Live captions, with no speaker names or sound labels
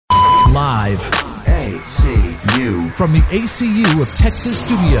Live ACU. from the ACU of Texas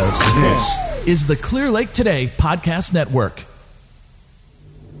Studios. This is the Clear Lake Today Podcast Network.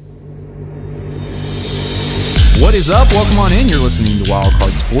 What is up? Welcome on in. You're listening to Wild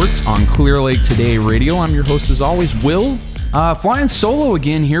Card Sports on Clear Lake Today Radio. I'm your host, as always, Will. Flying solo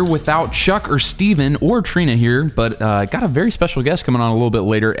again here without Chuck or Steven or Trina here, but got a very special guest coming on a little bit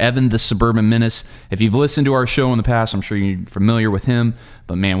later, Evan the Suburban Menace. If you've listened to our show in the past, I'm sure you're familiar with him.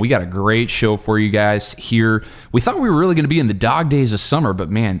 But man, we got a great show for you guys here. We thought we were really going to be in the dog days of summer, but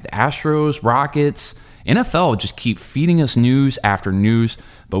man, the Astros, Rockets, NFL just keep feeding us news after news.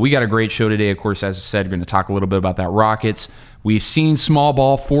 But we got a great show today. Of course, as I said, we're going to talk a little bit about that Rockets. We've seen small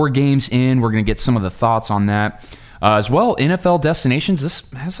ball 4 games in. We're going to get some of the thoughts on that. As well, NFL destinations. This,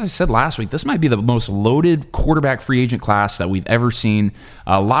 as I said last week, this might be the most loaded quarterback free agent class that we've ever seen.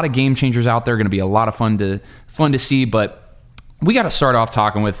 A lot of game changers out there. Going to be a lot of fun to see. But we got to start off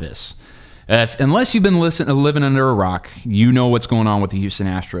talking with this. Unless you've been living under a rock, you know what's going on with the Houston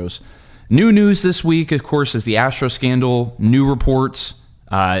Astros. New news this week, of course, is the Astro scandal. New reports.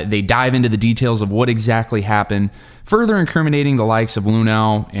 They dive into the details of what exactly happened, further incriminating the likes of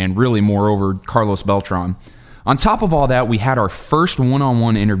Lunau and really, moreover, Carlos Beltran. On top of all that, we had our first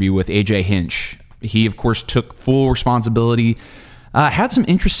one-on-one interview with AJ Hinch. He, of course, took full responsibility, had some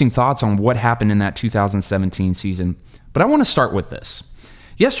interesting thoughts on what happened in that 2017 season. But I want to start with this.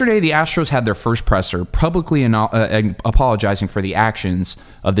 Yesterday, the Astros had their first presser, publicly apologizing for the actions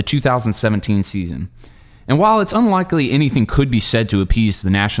of the 2017 season. And while it's unlikely anything could be said to appease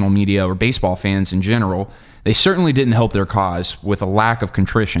the national media or baseball fans in general, they certainly didn't help their cause with a lack of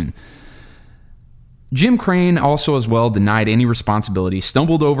contrition. Jim Crane also as well denied any responsibility,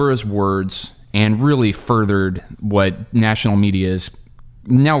 stumbled over his words, and really furthered what national media is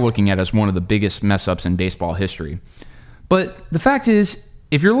now looking at as one of the biggest mess-ups in baseball history. But the fact is,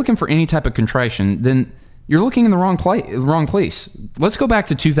 if you're looking for any type of contrition, then you're looking in the wrong place. Let's go back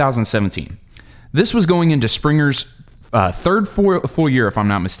to 2017. This was going into Springer's third full year, if I'm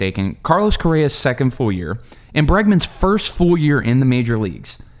not mistaken, Carlos Correa's second full year, and Bregman's first full year in the major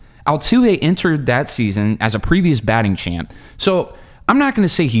leagues. Altuve entered that season as a previous batting champ. So I'm not going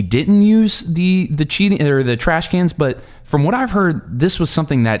to say he didn't use the cheating or the trash cans, but from what I've heard, this was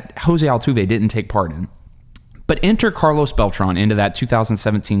something that Jose Altuve didn't take part in. But enter Carlos Beltran into that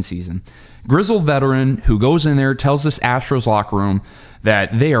 2017 season. Grizzled veteran who goes in there, tells this Astros locker room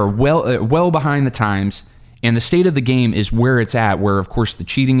that they are well behind the times, and the state of the game is where it's at, where, of course, the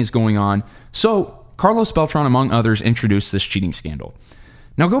cheating is going on. So Carlos Beltran, among others, introduced this cheating scandal.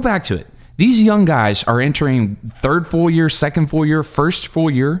 Now go back to it. These young guys are entering third full year, second full year, first full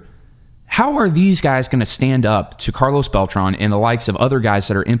year. How are these guys going to stand up to Carlos Beltran and the likes of other guys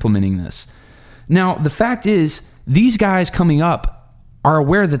that are implementing this? Now, the fact is, these guys coming up are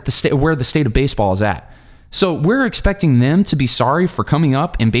aware that where the state of baseball is at. So we're expecting them to be sorry for coming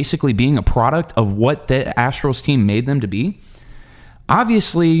up and basically being a product of what the Astros team made them to be.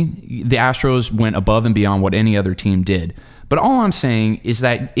 Obviously, the Astros went above and beyond what any other team did. But all I'm saying is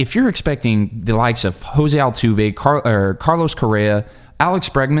that if you're expecting the likes of Jose Altuve, Carlos Correa, Alex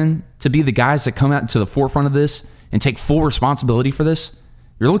Bregman to be the guys that come out to the forefront of this and take full responsibility for this,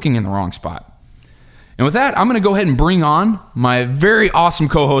 you're looking in the wrong spot. And with that, I'm going to go ahead and bring on my very awesome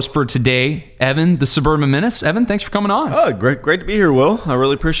co-host for today, Evan, the Suburban Menace. Evan, thanks for coming on. Oh, great to be here, Will. I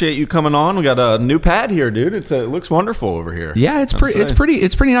really appreciate you coming on. We got a new pad here, dude. It looks wonderful over here. Yeah, it's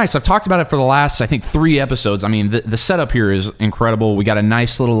pretty nice. I've talked about it for the last, I think, 3 episodes. I mean, the setup here is incredible. We got a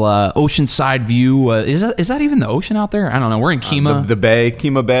nice little oceanside view. Is that even the ocean out there? I don't know. We're in Kemah. The bay,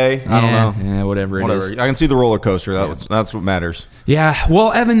 Kemah Bay. I don't know. Yeah, whatever it is. I can see the roller coaster. That's what matters. Yeah.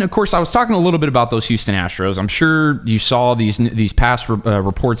 Well, Evan, of course, I was talking a little bit about those Houston Astros. I'm sure you saw these past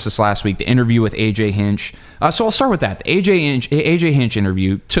reports this last week, the interview with AJ Hinch. So I'll start with that. The AJ Hinch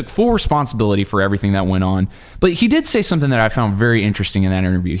interview took full responsibility for everything that went on. But he did say something that I found very interesting in that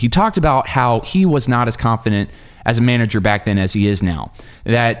interview. He talked about how he was not as confident as a manager back then as he is now.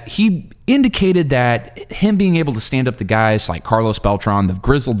 That he indicated that him being able to stand up to guys like Carlos Beltran, the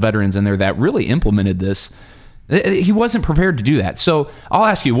grizzled veterans in there that really implemented this, he wasn't prepared to do that. So I'll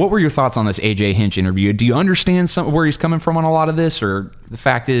ask you, what were your thoughts on this AJ Hinch interview? Do you understand where he's coming from on a lot of this, or the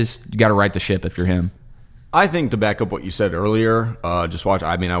fact is you got to right the ship if you're him? I think to back up what you said earlier, I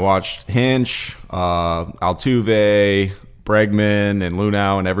watched Hinch, Altuve, Bregman, and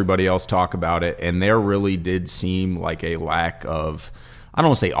Lunau, and everybody else talk about it, and there really did seem like a lack of, I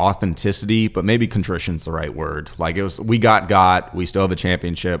don't want to say authenticity, but maybe contrition's the right word. Like it was, we got, we still have a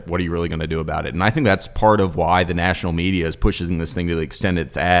championship. What are you really going to do about it? And I think that's part of why the national media is pushing this thing to the extent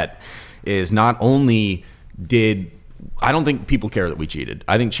it's at, is not only did I don't think people care that we cheated.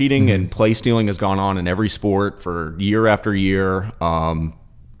 I think cheating and play stealing has gone on in every sport for year after year,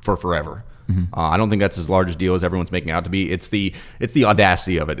 for forever. I don't think that's as large a deal as everyone's making out to be. It's the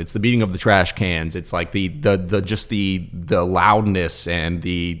audacity of it. It's the beating of the trash cans. It's like the loudness and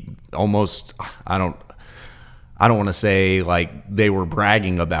the almost, I don't want to say like they were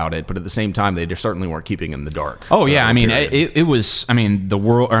bragging about it, but at the same time, they just certainly weren't keeping in the dark. Oh yeah, I mean, it was. I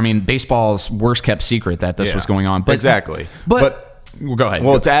mean, baseball's worst kept secret that this was going on. But, exactly. But well, go ahead.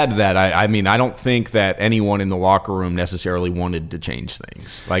 Well, to add to that, I mean, I don't think that anyone in the locker room necessarily wanted to change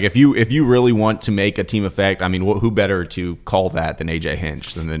things. Like if you really want to make a team effect, I mean, who better to call that than AJ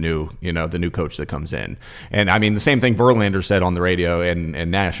Hinch, than the new coach that comes in? And I mean, the same thing Verlander said on the radio,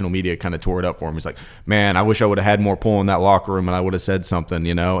 and national media kind of tore it up for him. He's like, man, I wish I would have had more pull in that locker room and I would have said something,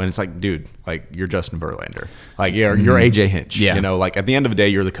 And it's like, dude, like you're Justin Verlander, like you're AJ Hinch, Like at the end of the day,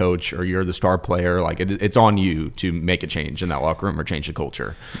 you're the coach or you're the star player. Like it's on you to make a change in that locker room or change the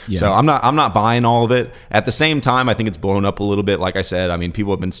culture. So I'm not buying all of it. At the same time, I think it's blown up a little bit. Like I said, I mean,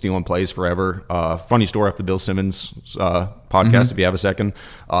 people have been stealing plays forever. Funny story off the Bill Simmons podcast. If you have a second,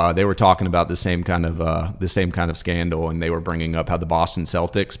 they were talking about the same kind of scandal, and they were bringing up how the Boston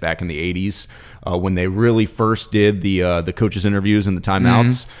Celtics back in the 80s, when they really first did the coaches interviews and the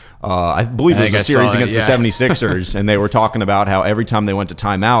timeouts. I believe it was a series against the 76ers, and they were talking about how every time they went to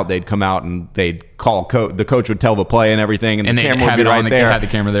timeout, they'd come out and they'd call the coach would tell the play and everything, and the camera would be right there. Had the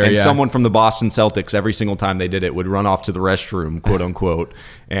camera there, and someone from the Boston Celtics, every single time they did it, would run off to the restroom, quote unquote,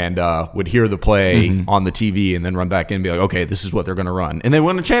 and would hear the play on the TV and then run back in and be like, okay, this is what they're going to run. And they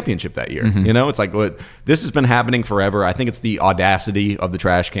won a championship that year. It's like, this has been happening forever. I think it's the audacity of the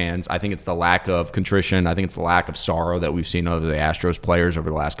trash cans. I think it's the lack of contrition. I think it's the lack of sorrow that we've seen out of the Astros players over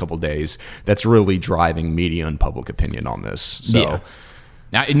the last couple of days that's really driving media and public opinion on this. So.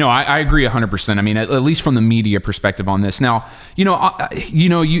 No, I agree 100%. I mean, at least from the media perspective on this. Now,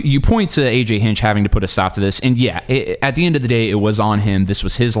 you point to AJ Hinch having to put a stop to this, and at the end of the day, it was on him. This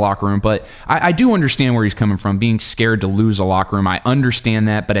was his locker room, but I do understand where he's coming from, being scared to lose a locker room. I understand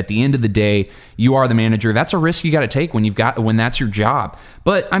that, but at the end of the day, you are the manager. That's a risk you got to take when that's your job.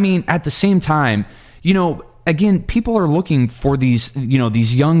 But I mean, at the same time, again, people are looking for these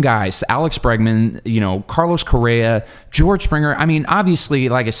young guys, Alex Bregman, Carlos Correa, George Springer. I mean, obviously,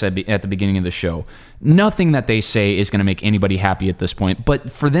 like I said at the beginning of the show, nothing that they say is going to make anybody happy at this point.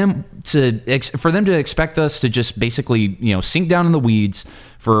 But for them to expect us to just basically, sink down in the weeds,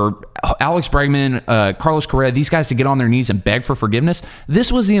 for Alex Bregman, Carlos Correa, these guys to get on their knees and beg for forgiveness,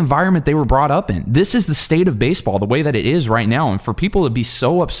 this was the environment they were brought up in. This is the state of baseball, the way that it is right now. And for people to be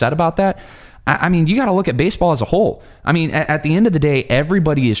so upset about that, I mean, you got to look at baseball as a whole. I mean, at the end of the day,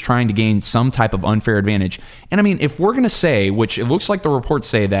 everybody is trying to gain some type of unfair advantage. And I mean, if we're going to say, which it looks like the reports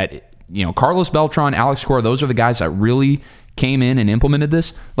say that, Carlos Beltran, Alex Cora, those are the guys that really came in and implemented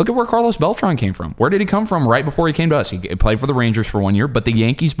this. Look at where Carlos Beltran came from. Where did he come from right before he came to us? He played for the Rangers for 1 year, but the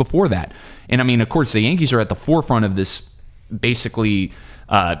Yankees before that. And I mean, of course, the Yankees are at the forefront of this basically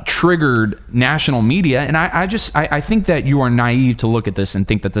triggered national media, and I think that you are naive to look at this and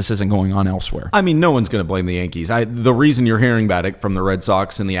think that this isn't going on elsewhere. I mean, no one's going to blame the Yankees. The reason you're hearing about it from the Red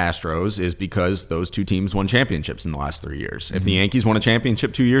Sox and the Astros is because those two teams won championships in the last 3 years. If the Yankees won a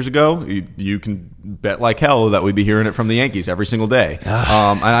championship 2 years ago, you can bet like hell that we'd be hearing it from the Yankees every single day. And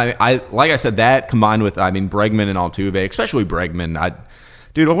I like I said, that combined with Bregman and Altuve, especially Bregman,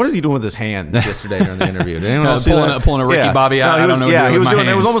 dude, what is he doing with his hands yesterday during the interview? Did anyone else pulling a Ricky Bobby out. No, I don't know. He was doing.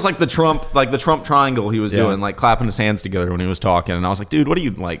 It was almost like the Trump triangle. He was doing, like clapping his hands together when he was talking, and I was like, dude, what are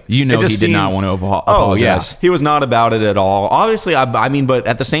you like? He did not want to apologize. Oh yeah, he was not about it at all. Obviously, I mean, but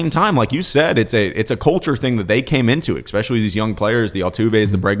at the same time, like you said, it's a culture thing that they came into, especially these young players, the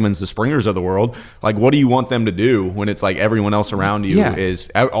Altuves, the Bregmans, the Springers of the world. Like, what do you want them to do when it's like everyone else around you is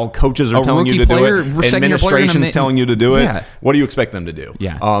all coaches are telling you to do it, administration's telling you to do it? Yeah. What do you expect them to do?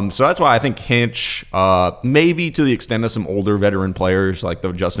 Yeah. So that's why I think Hinch, maybe to the extent of some older veteran players like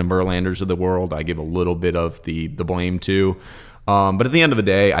the Justin Verlanders of the world, I give a little bit of the blame to. But at the end of the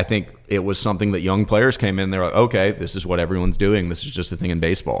day, I think it was something that young players came in. They're like, okay, this is what everyone's doing. This is just a thing in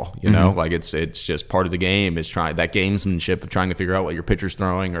baseball, you know. Like it's just part of the game. Is trying that gamesmanship of trying to figure out what your pitcher's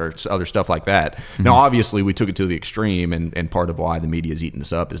throwing or other stuff like that. Now, obviously, we took it to the extreme, and part of why the media's eating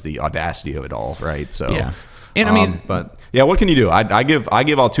us up is the audacity of it all, right? So. Yeah. And I mean, but yeah, what can you do? I give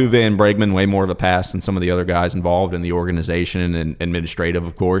Altuve and Bregman way more of a pass than some of the other guys involved in the organization and administrative,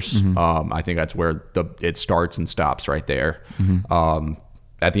 of course. I think that's where it starts and stops right there.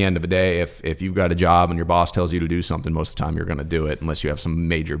 at the end of the day, if you've got a job and your boss tells you to do something, most of the time you're going to do it unless you have some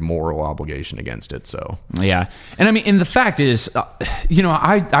major moral obligation against it. So yeah, and I mean, and the fact is,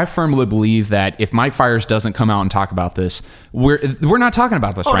 I firmly believe that if Mike Fiers doesn't come out and talk about this, we're not talking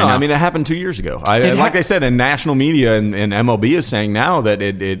about this right now. I mean, it happened 2 years ago. Like I said, in national media and MLB is saying now that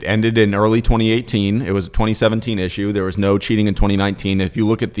it ended in early 2018. It was a 2017 issue. There was no cheating in 2019. If you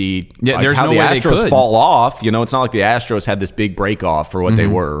look at how the Astros fall off, it's not like the Astros had this big break off for what they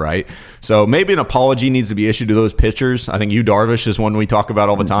were, right? So maybe an apology needs to be issued to those pitchers. I think Yu Darvish is one we talk about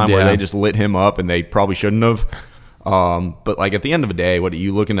all the time where they just lit him up and they probably shouldn't have. But like at the end of the day, what are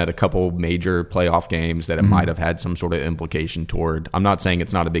you looking at? A couple major playoff games that it might have had some sort of implication toward. I'm not saying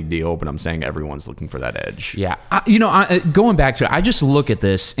it's not a big deal, but I'm saying everyone's looking for that edge. Yeah, going back to it, I just look at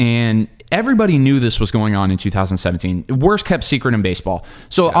this and everybody knew this was going on in 2017. Worst kept secret in baseball.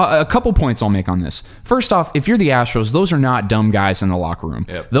 So a couple points I'll make on this. First off, if you're the Astros, those are not dumb guys in the locker room.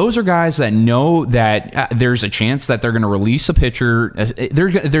 Yep. Those are guys that know that there's a chance that they're going to release a pitcher.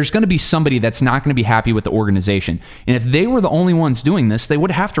 There's going to be somebody that's not going to be happy with the organization. And if they were the only ones doing this, they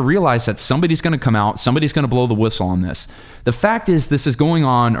would have to realize that somebody's going to come out, somebody's going to blow the whistle on this. The fact is, this is going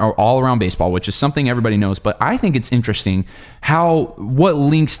on all around baseball, which is something everybody knows. But I think it's interesting what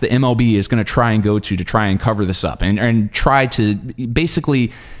links the MLB is going to try and go to try and cover this up and try to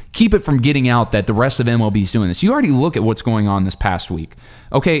basically keep it from getting out that the rest of MLB is doing this. You already look at what's going on this past week.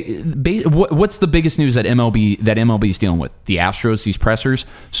 Okay, what's the biggest news that MLB is dealing with? The Astros, these pressers.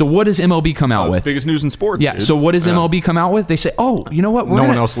 So what does MLB come out with? Biggest news in sports. Yeah. Dude. So what does MLB come out with? They say, "Oh, you know what? No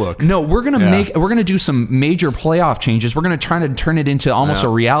one else look. No, we're gonna do some major playoff changes. We're gonna try to turn it into almost a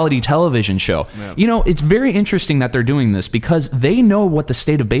reality television show." Yeah. It's very interesting that they're doing this because they know what the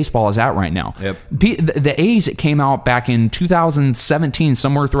state of baseball is at right now. Yep. The A's, it came out back in 2017,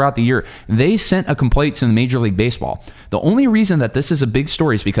 somewhere throughout the year. They sent a complaint to the Major League Baseball. The only reason that this is a big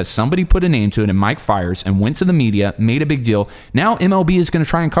story is because somebody put a name to it, and Mike Fiers, and went to the media, made a big deal. Now MLB is going to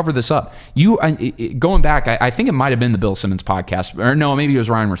try and cover this up. Going back, I think it might have been the Bill Simmons podcast, or no, maybe it was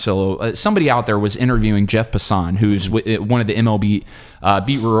Ryan Russillo. Somebody out there was interviewing Jeff Passan, who's one of the MLB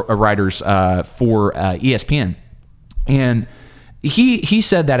beat writers for ESPN, and he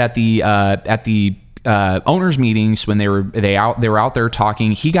said that at the owners meetings when they were out there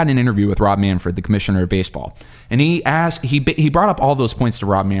talking, he got an interview with Rob Manfred, the commissioner of baseball, and he brought up all those points to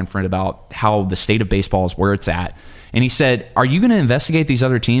Rob Manfred about how the state of baseball is where it's at, and he said, "Are you going to investigate these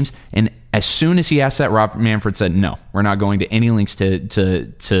other teams?" And as soon as he asked that, Rob Manfred said, "No, we're not going to any links to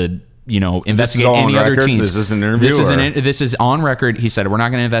investigate any other teams." This is an interview. This is on record. He said, "We're not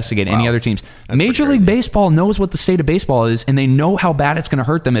going to investigate any other teams." Major League Baseball knows what the state of baseball is, and they know how bad it's going to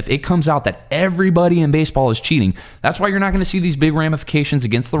hurt them if it comes out that everybody in baseball is cheating. That's why you're not going to see these big ramifications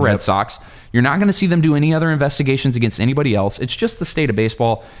against the Red Sox. You're not going to see them do any other investigations against anybody else. It's just the state of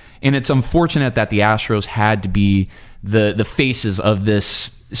baseball, and it's unfortunate that the Astros had to be the faces of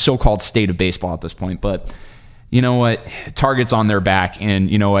this so-called state of baseball at this point, but you know what? Target's on their back, and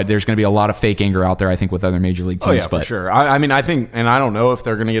you know what? There's going to be a lot of fake anger out there, I think, with other major league teams. Oh, yeah, for sure. I mean, I think, and I don't know if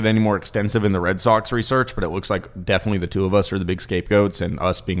they're going to get any more extensive in the Red Sox research, but it looks like definitely the two of us are the big scapegoats, and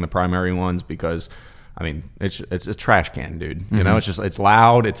us being the primary ones because, I mean, it's a trash can, dude. You know, it's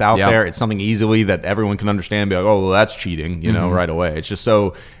loud, it's out there, it's something easily that everyone can understand. Be like, oh, well, that's cheating, you know, right away. It's just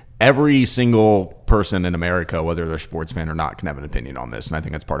so every single person in America, whether they're a sports fan or not, can have an opinion on this, and I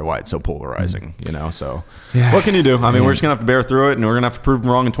think that's part of why it's so polarizing. You know, so what can you do? I mean, we're just gonna have to bear through it, and we're gonna have to prove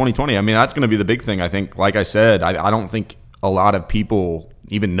them wrong in 2020. I mean, that's gonna be the big thing. I think, like I said, I don't think a lot of people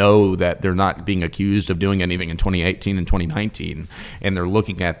even know that they're not being accused of doing anything in 2018 and 2019, and they're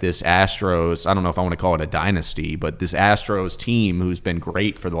looking at this Astros, I don't know if I want to call it a dynasty, but this Astros team who's been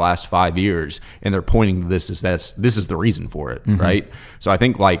great for the last 5 years, and they're pointing to this is the reason for it, right? So I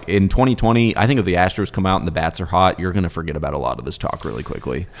think like in 2020, I think if the Astros come out and the bats are hot, you're going to forget about a lot of this talk really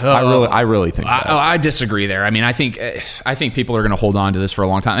quickly. I really think that. I disagree there. I mean, I think people are going to hold on to this for a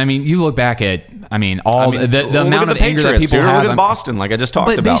long time. I mean, you look back at, the amount of anger that people have. Look at Boston, like I just talked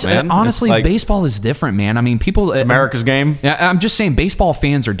about, man. Honestly, baseball is different, man. I mean, people. It's America's game. I'm just saying, baseball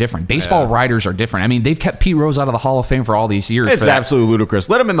fans are different. Baseball writers are different. I mean, they've kept Pete Rose out of the Hall of Fame for all these years. It's absolutely ludicrous.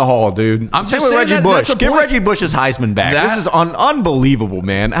 Let him in the Hall, dude. I'm Same just with saying Reggie Bush. Give point. Reggie Bush his Heisman back. This is unbelievable,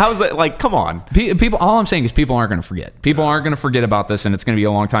 man. How's that? Like, come on. People. All I'm saying is people aren't going to forget. People aren't going to forget about this, and it's going to be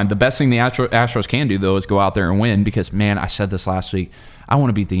a long time. The best thing the Astros can do, though, is go out there and win because, man, I said this last week. I want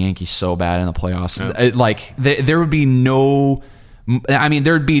to beat the Yankees so bad in the playoffs. Yeah. There would be no. I mean,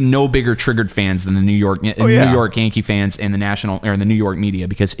 there'd be no bigger triggered fans than the New York Yankee fans and the national or the New York media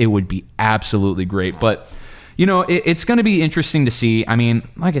because it would be absolutely great. But It's going to be interesting to see. I mean,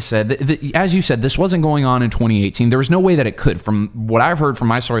 like I said, as you said, this wasn't going on in 2018. There was no way that it could, from what I've heard from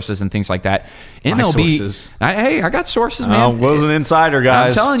my sources and things like that. MLB, sources. I got sources, man. Will's an insider,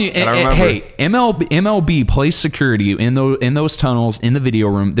 guys. I'm telling you, hey, MLB placed security in those tunnels in the video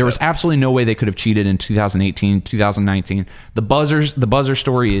room. There was absolutely no way they could have cheated in 2018, 2019. The buzzer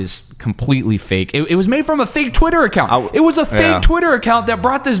story is completely fake. It was made from a fake Twitter account. It was a fake Twitter account that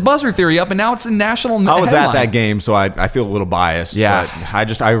brought this buzzer theory up, and now it's a national I was headline. at that game, so I feel a little biased. Yeah.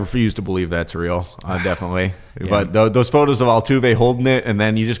 But I refuse to believe that's real. Definitely. Yeah. But those photos of Altuve holding it, and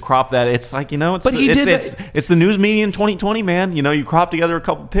then you just crop that. It's like, it's the news media in 2020, man. You crop together a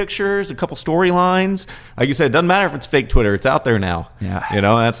couple pictures, a couple storylines. Like you said, it doesn't matter if it's fake Twitter. It's out there now.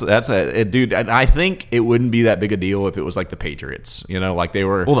 Yeah. That's dude. And I think it wouldn't be that big a deal if it was like the Patriots. Like they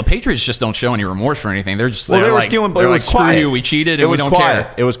were. Well, the Patriots just don't show any remorse for anything. They're just they were stealing, but it was quiet. Screw you, we cheated, and we don't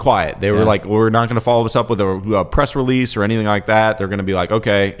care. It was quiet. They were like, we're not going to follow this up with a press release or anything like that. They're going to be like,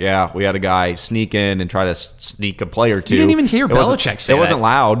 okay, yeah, we had a guy sneak in and try to sneak a player. You didn't even hear Belichick say that. It wasn't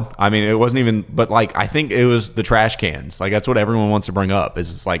loud. I mean, it wasn't even. But like, I think it was the trash cans. Like that's what everyone wants to bring up. It's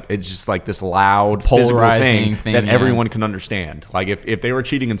just like this loud, polarizing thing that everyone can understand. Like if they were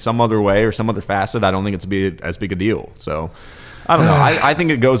cheating in some other way or some other facet, I don't think it's as big a deal. So. I don't know. I think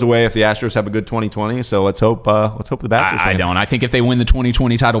it goes away if the Astros have a good 2020. So let's hope the Bats are saying. I don't. I think if they win the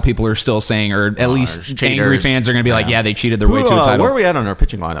 2020 title, people are still saying, or at least angry fans are going to be like, yeah, they cheated their way to a title. Where are we at on our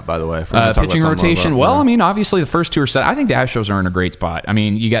pitching lineup, by the way? Pitching rotation. Well, I mean, obviously the first two are set. I think the Astros are in a great spot. I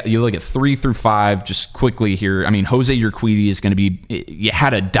mean, you look at 3 through 5 just quickly here. I mean, Jose Urquidy is going to be. You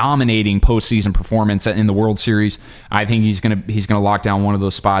had a dominating postseason performance in the World Series. I think he's going to lock down one of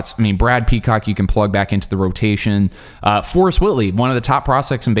those spots. I mean, Brad Peacock, you can plug back into the rotation. Forrest Whitley, one of the top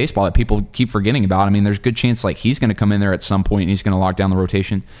prospects in baseball that people keep forgetting about. I mean, there's a good chance like he's going to come in there at some point and he's going to lock down the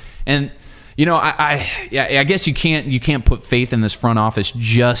rotation. And I guess you can't put faith in this front office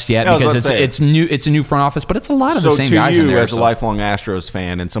just yet because it's new. It's a new front office, but it's a lot of the same guys in there. As a lifelong Astros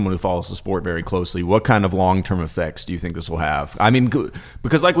fan and someone who follows the sport very closely, what kind of long-term effects do you think this will have? I mean,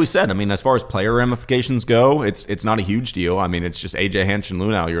 because like we said, I mean, as far as player ramifications go, it's not a huge deal. I mean, it's just AJ Hinch and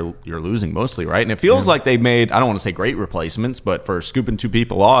Luhnow you're losing mostly, right? And it feels like they made, I don't want to say great replacements, but for scooping 2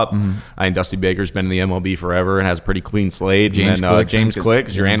 people up, I mean, Dusty Baker's been in the MLB forever and has a pretty clean slate. James Click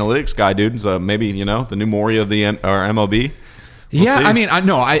is your analytics guy, dude. So maybe the new Maury of the MLB. We'll see. I mean,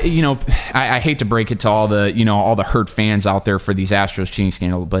 I hate to break it to all the hurt fans out there for these Astros cheating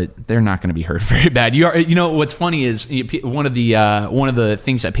scandal, but they're not going to be hurt very bad. What's funny is one of the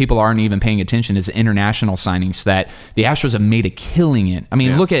things that people aren't even paying attention is international signings that the Astros have made a killing in. I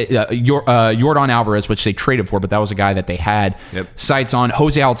mean, look at Yordan Alvarez, which they traded for, but that was a guy that they had sights on.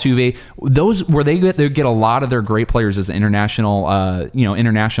 Jose Altuve, those where they get a lot of their great players as an international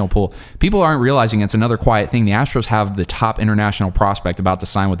pool. People aren't realizing it's another quiet thing. The Astros have the top international prospect about to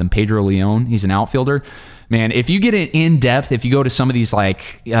sign with them, Pedro Leon. He's an outfielder. Man, if you get it in depth, if you go to some of these not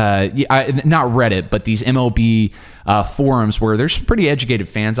Reddit, but these MLB forums where there's pretty educated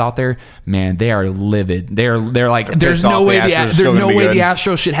fans out there, man, they are livid. They're like, there's no way the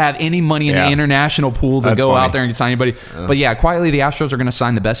Astros should have any money in the international pool to go out there and sign anybody. But yeah, quietly the Astros are going to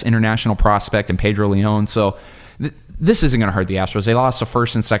sign the best international prospect in Pedro Leon. So this isn't going to hurt the Astros. They lost a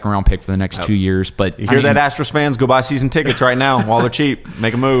first and second round pick for the next 2 years. But you hear that, Astros fans? Go buy season tickets right now while they're cheap.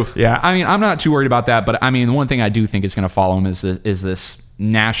 Make a move. Yeah, I mean, I'm not too worried about that. But I mean, the one thing I do think is going to follow them is this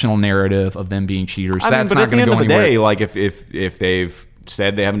national narrative of them being cheaters. That's not going to go anywhere. But at the end of the day, like if they've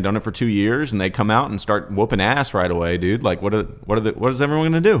said they haven't done it for 2 years and they come out and start whooping ass right away, dude, like what is everyone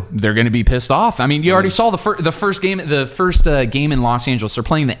going to do? They're going to be pissed off. I mean, you already saw the first game in Los Angeles. They're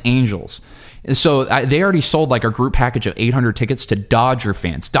playing the Angels. So they already sold like a group package of 800 tickets to Dodger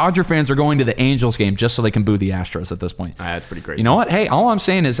fans. Dodger fans are going to the Angels game just so they can boo the Astros at this point. That's pretty crazy. You know what? Hey, all I'm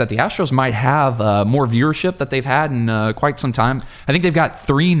saying is that the Astros might have more viewership that they've had in quite some time. I think they've got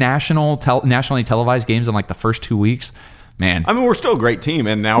 3 nationally televised games in like the first 2 weeks. Man, I mean, we're still a great team,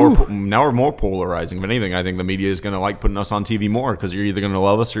 and now we're more polarizing. If anything, I think the media is going to like putting us on TV more because you're either going to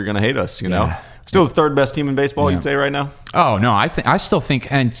love us or you're going to hate us. You know, still the 3rd best team in baseball, you'd say right now. Oh no, I still think,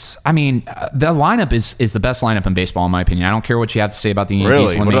 and I mean, the lineup is the best lineup in baseball in my opinion. I don't care what you have to say about the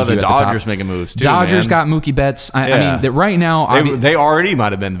Yankees. Really, what about the Dodgers making moves too? Dodgers got Mookie Betts. I mean, right now they already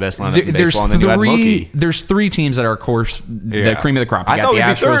might have been the best lineup in baseball. And then you had Mookie. There's 3 teams that are, of course, the cream of the crop. I thought we'd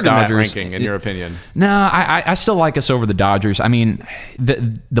be 3rd in that ranking, in your opinion. No, I still like us over the Dodgers. I mean,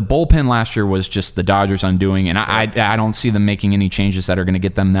 the bullpen last year was just the Dodgers' undoing, and I don't see them making any changes that are going to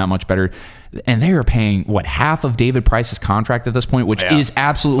get them that much better. And they are paying, half of David Price's contract at this point, which is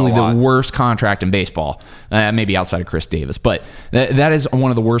absolutely the worst contract in baseball, maybe outside of Chris Davis. But that is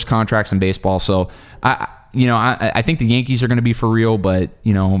one of the worst contracts in baseball. So I think the Yankees are going to be for real, but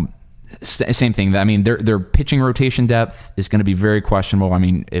same thing. I mean, their pitching rotation depth is going to be very questionable. I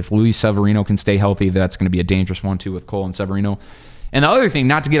mean, if Luis Severino can stay healthy, that's going to be a dangerous one too with Cole and Severino. And the other thing,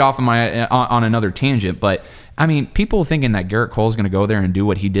 not to get off on another tangent, but I mean, people thinking that Garrett Cole is going to go there and do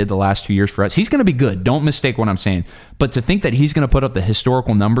what he did the last 2 years for us. He's going to be good. Don't mistake what I'm saying. But to think that he's going to put up the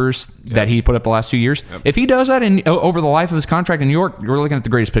historical numbers that he put up the last 2 years, if he does that over the life of his contract in New York, we're looking at the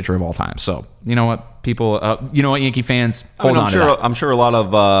greatest pitcher of all time. So, you know what, people, Yankee fans, hold on to that. I'm sure a lot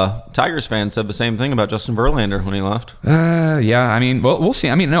of Tigers fans said the same thing about Justin Verlander when he left. Yeah, I mean, we'll see.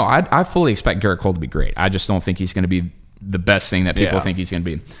 I mean, no, I fully expect Garrett Cole to be great. I just don't think he's going to be the best thing that people think he's going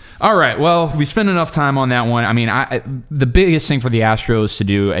to be. All right, well, we spent enough time on that one. I mean, the biggest thing for the Astros to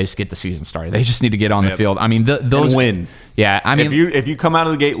do is get the season started. They just need to get on the field. I mean, those and win. Yeah, I mean, if you come out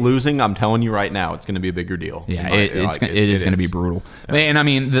of the gate losing, I'm telling you right now, it's going to be a bigger deal. Yeah, it is going to be brutal. Yeah. And I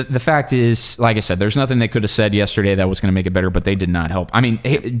mean, the fact is, like I said, there's nothing they could have said yesterday that was going to make it better, but they did not help. I mean,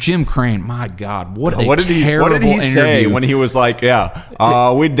 Jim Crane, my God, what did he say when he was like,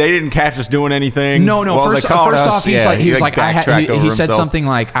 they didn't catch us doing anything? No. Well, first off, he said something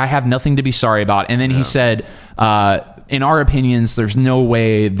like, I have nothing to be sorry about, and then he said, in our opinions, there's no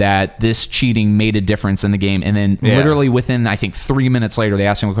way that this cheating made a difference in the game. And then literally within, I think, 3 minutes later, they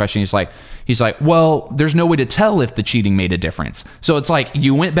asked him a question. He's like, well, there's no way to tell if the cheating made a difference. So it's like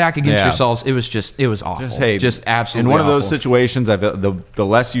you went back against yourselves. It was awful. Just absolutely in one awful. of those situations, I feel the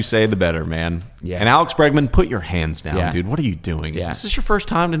less you say, the better, man. Yeah. And Alex Bregman, put your hands down, dude. What are you doing? Yeah. This is your first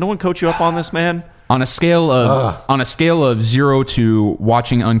time. Did no one coach you up on this, man? On a scale of 0 to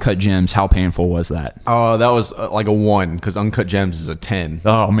watching Uncut Gems, how painful was that? Oh, that was like a 1 because Uncut Gems is a 10.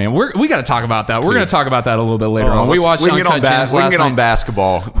 Oh man, we got to talk about that. We're going to talk about that a little bit later on. We watched Uncut Gems last night. We can get on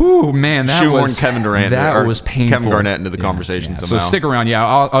basketball. Ooh, man, that was Kevin Durant. That was painful. Kevin Garnett into the conversation somehow. So stick around. Yeah,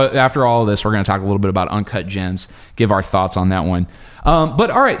 after all of this, we're going to talk a little bit about Uncut Gems. Give our thoughts on that one.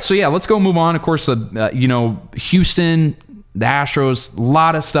 But all right, so yeah, let's go move on. Of course, Houston. The Astros, a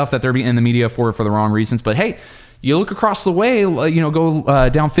lot of stuff that they're in the media for the wrong reasons. But hey, you look across the way, go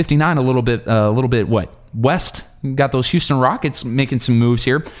down 59 a little bit west. You got those Houston Rockets making some moves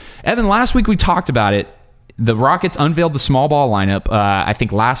here. Evan, last week we talked about it. The Rockets unveiled the small ball lineup, I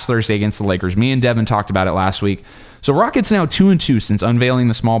think last Thursday against the Lakers. Me and Devin talked about it last week. So Rockets now 2-2 since unveiling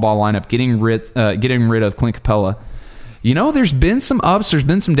the small ball lineup, getting rid of Clint Capella. There's been some ups, there's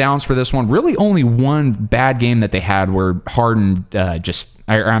been some downs for this one. Really only one bad game that they had where Westbrook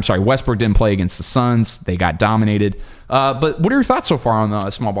didn't play against the Suns. They got dominated. But what are your thoughts so far on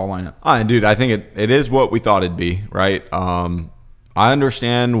the small ball lineup? Dude, I think it is what we thought it'd be, right? I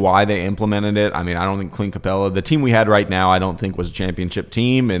understand why they implemented it. I mean, I don't think Clint Capella, the team we had right now, I don't think was a championship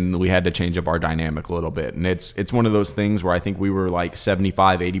team, and we had to change up our dynamic a little bit. And it's one of those things where I think we were like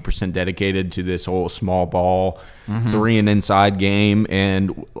 75-80% dedicated to this whole small ball, 3 and inside game.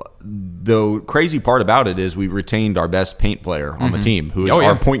 And the crazy part about it is we retained our best paint player on the team, who is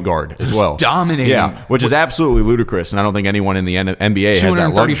our point guard as well. Dominating. Yeah, which is absolutely ludicrous, and I don't think anyone in the NBA has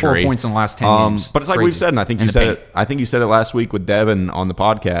that luxury. 234 points in the last 10 games. But it's like we've said, and I think you said it. I think you said it last week with Devin on the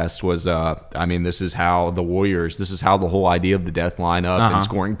podcast. This is how the Warriors. This is how the whole idea of the death lineup and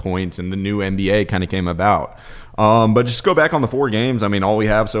scoring points and the new NBA kind of came about. But just go back on the 4 games. I mean, all we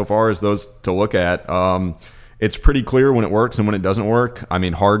have so far is those to look at. It's pretty clear when it works and when it doesn't work. I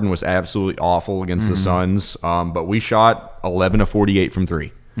mean, Harden was absolutely awful against the Suns, but we shot 11 of 48 from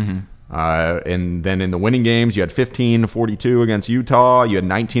 3. And then in the winning games, you had 15 of 42 against Utah, you had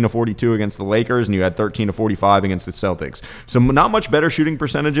 19 of 42 against the Lakers, and you had 13 of 45 against the Celtics. So not much better shooting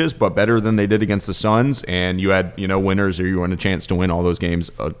percentages, but better than they did against the Suns. And you had winners, or you won a chance to win all those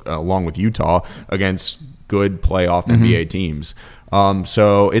games along with Utah against good playoff NBA teams.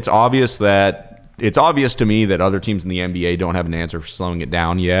 So it's obvious to me that other teams in the NBA don't have an answer for slowing it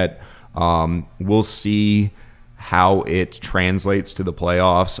down yet. We'll see how it translates to the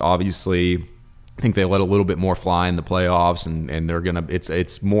playoffs. Obviously, I think they let a little bit more fly in the playoffs, and they're gonna.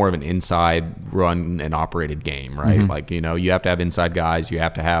 It's more of an inside run and operated game, right? Like you have to have inside guys. You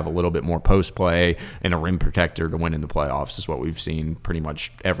have to have a little bit more post play and a rim protector to win in the playoffs. Is what we've seen pretty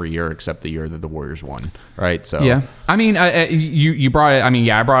much every year except the year that the Warriors won, right? So yeah, I mean, you brought it. I mean,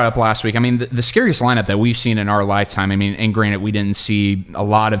 I brought it up last week. I mean, the scariest lineup that we've seen in our lifetime. I mean, and granted, we didn't see a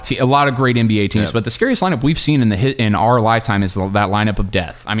lot of great NBA teams, but the scariest lineup we've seen in our lifetime is that lineup of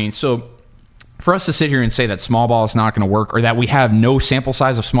death. I mean, so. for us to sit here and say that small ball is not going to work or that we have no sample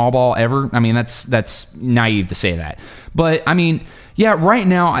size of small ball ever, I mean, that's naive to say that. But, I mean, yeah, right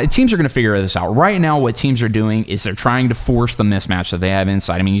now, teams are going to figure this out. Right now, what teams are doing is they're trying to force the mismatch that they have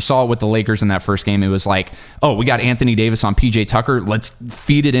inside. I mean, you saw it with the Lakers in that first game. It was like, oh, we got Anthony Davis on PJ Tucker. Let's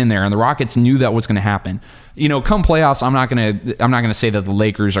feed it in there. And the Rockets knew that was going to happen. You know, come playoffs, I'm not going to say that the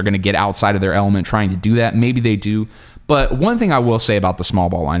Lakers are going to get outside of their element trying to do that. Maybe they do. But one thing I will say about the small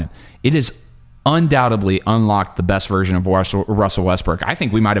ball lineup, it is undoubtedly unlocked the best version of Russell Westbrook I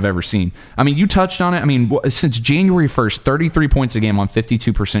think we might have ever seen. I mean, you touched on it. I mean, since January 1st, 33 points a game on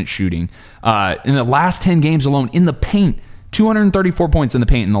 52% shooting. In the last 10 games alone, in the paint, 234 points in the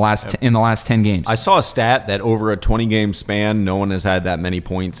paint in the last 10 games. I saw a stat that over a 20-game span, no one has had that many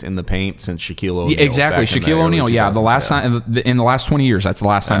points in the paint since Shaquille O'Neal. Yeah, exactly, Shaquille O'Neal. Yeah, the last time in the last 20 years, that's the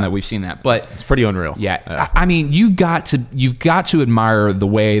last time that we've seen that. But it's pretty unreal. Yeah, I mean, you've got to admire the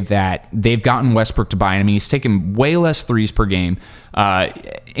way that they've gotten Westbrook to buy. I mean, he's taken way less threes per game.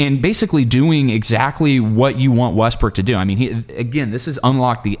 And basically doing exactly what you want Westbrook to do. I mean, this has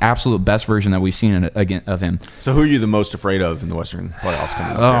unlocked the absolute best version that we've seen of him. So who are you the most afraid of in the Western playoffs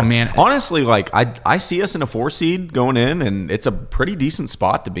coming up? Oh, man. Honestly, like I see us in a 4 seed going in, and it's a pretty decent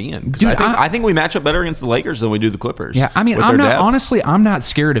spot to be in. Dude, I think we match up better against the Lakers than we do the Clippers. Yeah, I mean, I'm not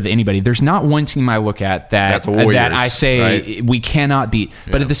scared of anybody. There's not one team I look at that I say right? We cannot beat.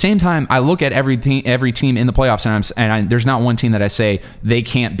 Yeah. But at the same time, I look at every team in the playoffs, and there's not one team that I say they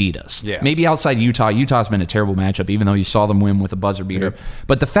can't beat us. Yeah. Maybe outside Utah. Utah's been a terrible matchup, even though you saw them win with a buzzer beater. Yep.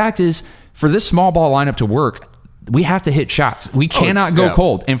 But the fact is, for this small ball lineup to work, we have to hit shots. We cannot go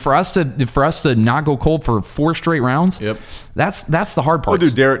cold. And for us to not go cold for 4 straight rounds, that's the hard part. Well,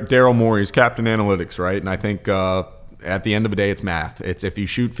 dude, Daryl Morey's captain analytics, right? And I think at the end of the day, it's math. It's if you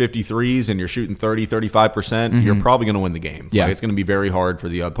shoot 53s and you're shooting 35%, you're probably going to win the game. Yeah. Like, it's going to be very hard for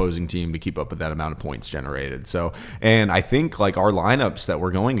the opposing team to keep up with that amount of points generated. So, and I think like our lineups that we're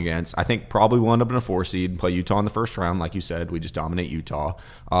going against, I think probably we'll end up in a 4 seed, play Utah in the first round. Like you said, we just dominate Utah.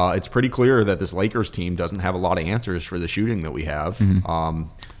 It's pretty clear that this Lakers team doesn't have a lot of answers for the shooting that we have.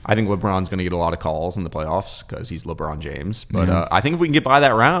 I think LeBron's going to get a lot of calls in the playoffs because he's LeBron James. But I think if we can get by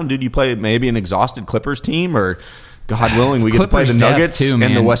that round, dude, you play maybe an exhausted Clippers team, or God willing, we get to play the Nuggets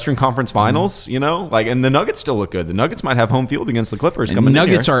in the Western Conference Finals, you know? Like, and the Nuggets still look good. The Nuggets might have home field against the Clippers coming in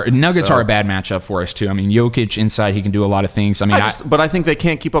here. Nuggets are a bad matchup for us, too. I mean, Jokic inside, he can do a lot of things. I mean, but I think they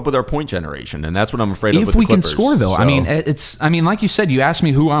can't keep up with our point generation, and that's what I'm afraid of with the Clippers. If we can score, though. So. I mean, like you said, you asked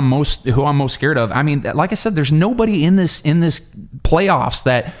me who I'm most scared of. I mean, like I said, there's nobody in this playoffs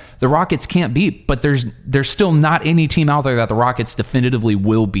that the Rockets can't beat, but there's still not any team out there that the Rockets definitively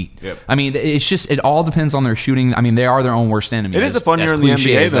will beat. Yep. I mean, it all depends on their shooting. I mean, they are their own worst enemy. It is a fun year in the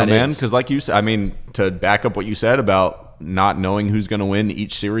NBA, though, man, because like you said, I mean, to back up what you said about not knowing who's going to win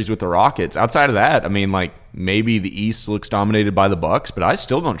each series with the Rockets, outside of that, I mean, like, maybe the East looks dominated by the Bucks, but I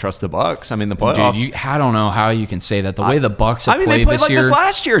still don't trust the Bucks. I mean, the playoffs. Dude, I don't know how you can say that. The way the Bucks have played this like year, this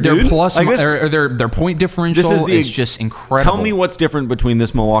last year, dude. Their plus, like their point differential is just incredible. Tell me what's different between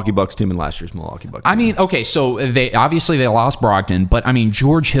this Milwaukee Bucks team and last year's Milwaukee Bucks team. I mean, okay, so they lost Brogdon, but I mean,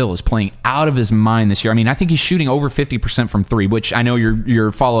 George Hill is playing out of his mind this year. I mean, I think he's shooting over 50% from 3, which I know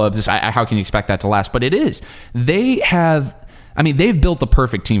your follow up is how can you expect that to last? But it is. They've built the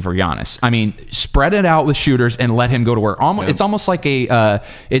perfect team for Giannis. I mean, spread it out with shooters and let him go to work. It's almost like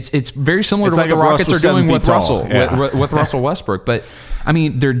it's very similar to what the Rockets are doing with Russell, with Russell Westbrook. But I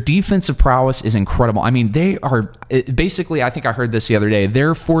mean, their defensive prowess is incredible. I mean, they are basically, I think I heard this the other day,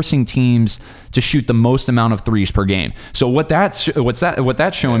 they're forcing teams to shoot the most amount of threes per game. So what that's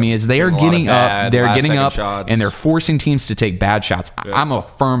showing me is they are getting up, and they're forcing teams to take bad shots. Yeah. I'm a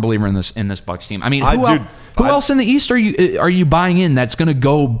firm believer in this Bucks team. I mean, who else in the East are you buying in that's going to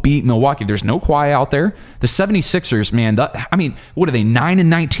go beat Milwaukee? There's no Kawhi out there. The 76ers, man, what are they,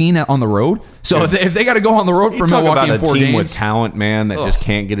 9-19 on the road? So if they got to go on the road for Milwaukee in 4 games. A team with talent, man, that just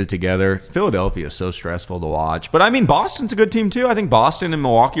can't get it together. Philadelphia is so stressful to watch. But I mean, Boston's a good team too. I think Boston and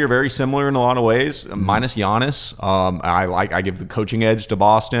Milwaukee are very similar in a lot of ways, minus Giannis. I give the coaching edge to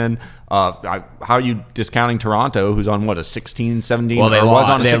Boston. How are you discounting Toronto, who's on a 16-17 was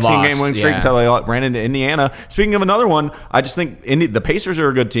on a 16-game winning streak until they ran into Indiana? Speaking of another one, I just think the Pacers are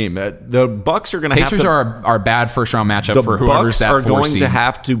a good team. The Bucks are going to have to. Pacers are a bad first round matchup for whoever's that 4 seed. The Bucks are going to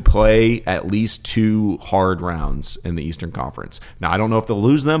have to play at least 2 hard rounds in the Eastern Conference. Now, I don't know if they'll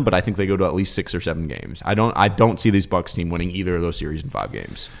lose them, but I think they go to at least 6 or 7 games. I don't see these Bucks team winning either of those series in 5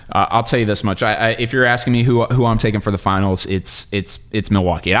 games. I'll tell you this much: if you're asking me who I'm taking for the finals, it's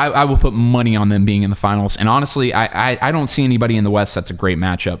Milwaukee. I will put money on them being in the finals. And honestly, I don't see anybody in the West that's a great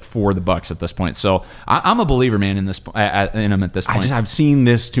matchup for the Bucks at this point. So I'm a believer, man, in them at this point. I've seen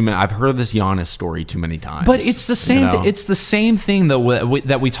this too many. I've heard this Giannis story too many times. But it's the same. It's the same thing though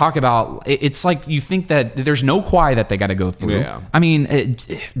that we talk about. It's like you think that there's no Kawhi that they got to go through. Yeah. I mean,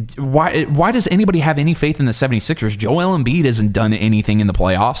 why does anybody have any faith in the 76ers? Joel Embiid hasn't done anything in the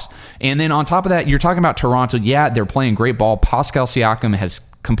playoffs. And then on top of that, you're talking about Toronto. Yeah, they're playing great ball. Pascal Siakam has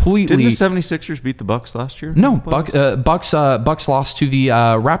completely. Didn't the 76ers beat the Bucks last year? No, Bucks lost to the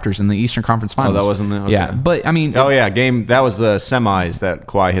Raptors in the Eastern Conference Finals. Oh, that wasn't the okay. Yeah, but I mean, that was the semis that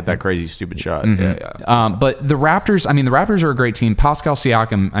Kawhi hit that crazy stupid shot. Mm-hmm. Yeah. But the Raptors, the Raptors are a great team. Pascal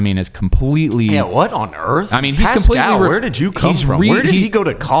Siakam, is completely. Yeah, what on earth? He's Pascal, completely. Where did you come from? Where did he go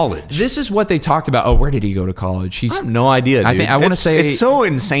to college? This is what they talked about. Oh, where did he go to college? I have no idea. Dude. I want to say it's so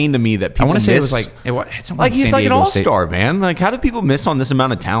insane to me that people. I want to say it was he's like an all-star, man. Like, how did people miss on this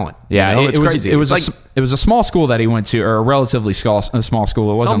amount of talent? Yeah. It's crazy. It was a small school that he went to, or a relatively small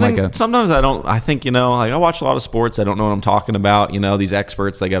school. It wasn't Sometimes I think I watch a lot of sports. I don't know what I'm talking about. These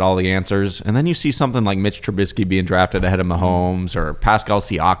experts, they get all the answers, and then you see something like Mitch Trubisky being drafted ahead of Mahomes or Pascal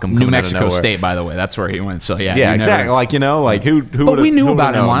Siakam. New Mexico State, by the way, that's where he went. So yeah, exactly. Who? But we knew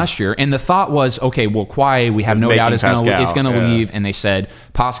about him last year, and the thought was, okay, well, Kawhi, we have no doubt is going to leave, and they said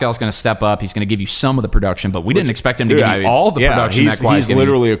Pascal's going to step up. He's going to give you some of the production, but we didn't expect him to give you all the production. He's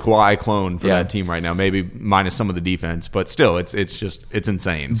literally a Kawhi clone for that team right now, maybe minus some of the defense, but still, it's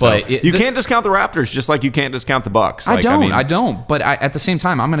insane. But you can't discount the Raptors, just like you can't discount the Bucks. I don't. But at the same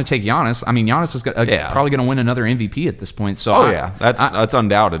time, I'm going to take Giannis. Giannis is probably going to win another MVP at this point. So that's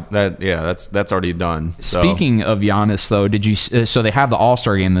undoubted. That's already done. Speaking of Giannis, though, did you? So they have the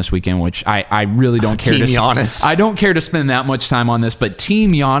All-Star game this weekend, which I really don't care. Team Giannis. I don't care to spend that much time on this, but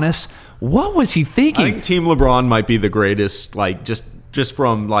Team Giannis. What was he thinking? I think Team LeBron might be the greatest. Just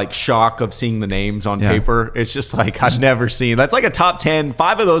from shock of seeing the names on paper, it's just I've never seen. That's like a top 10.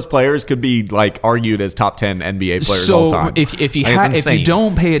 5 of those players could be argued as top 10 NBA players all time. If you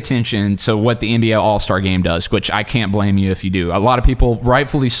don't pay attention to what the NBA All-Star Game does, which I can't blame you if you do, a lot of people,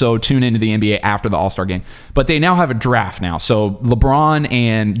 rightfully so, tune into the NBA after the All-Star Game. But they now have a draft now. So LeBron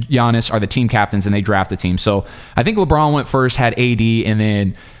and Giannis are the team captains, and they draft the team. So I think LeBron went first, had AD, and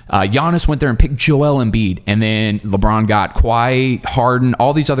then Giannis went there and picked Joel Embiid, and then LeBron got Kawhi, Harden,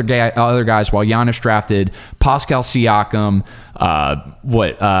 all these other guys, while Giannis drafted Pascal Siakam,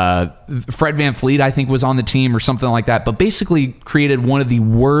 Fred VanVleet, I think, was on the team or something like that, but basically created one of the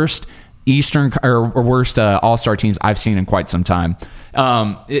worst worst All-Star teams I've seen in quite some time.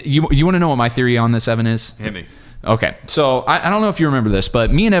 You want to know what my theory on this, Evan, is? Hit me. Okay, so I don't know if you remember this,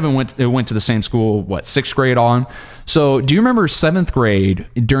 but me and Evan went to the same school, 6th grade on. So do you remember 7th grade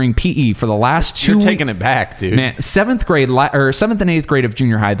during PE for the last 2 weeks? You're taking it back, dude. Man, 7th grade, or 7th and 8th grade of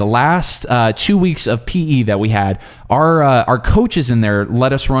junior high, the last 2 weeks of PE that we had, our coaches in there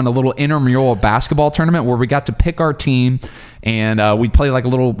let us run a little intramural basketball tournament where we got to pick our team, and we'd play a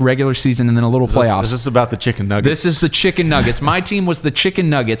little regular season and then a little playoffs. Is this about the Chicken Nuggets? This is the Chicken Nuggets. My team was the Chicken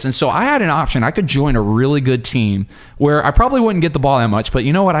Nuggets, and so I had an option. I could join a really good team where I probably wouldn't get the ball that much, but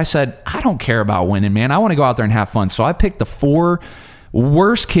you know what? I said, I don't care about winning, man. I want to go out there and have fun. So I picked the 4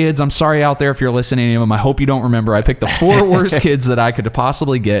 worst kids. I'm sorry out there if you're listening to any of them. I hope you don't remember. I picked the 4 worst kids that I could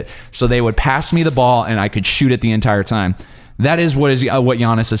possibly get, so they would pass me the ball and I could shoot it the entire time. That is what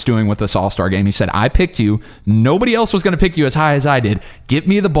Giannis is doing with this All-Star game. He said, I picked you. Nobody else was going to pick you as high as I did. Give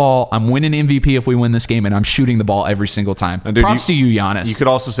me the ball. I'm winning MVP if we win this game, and I'm shooting the ball every single time. Dude, props to you, Giannis. You could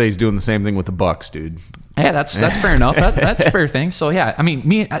also say he's doing the same thing with the Bucks, dude. Yeah, that's fair enough. That's a fair thing. So yeah,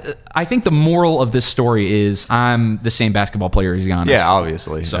 I think the moral of this story is I'm the same basketball player as Giannis. Yeah,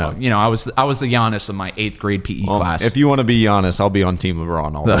 obviously. So I was the Giannis of my 8th grade PE class. If you want to be Giannis, I'll be on Team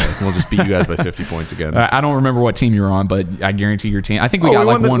LeBron all day. We'll just beat you guys by 50 points again. I don't remember what team you were on, but I guarantee your team. I think we got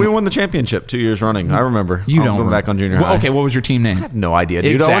one. We won the championship 2 years running. I remember. You don't. Going back on junior high. Okay, what was your team name? I have no idea,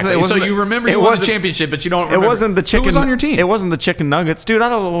 dude. Exactly. So you remember you won the championship, but you don't remember. It wasn't the Chicken. Who was on your team? It wasn't the Chicken Nuggets, dude. I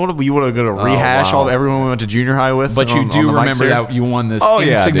don't know what you want to go to rehash all everyone we went to junior high with. But you do remember that you won this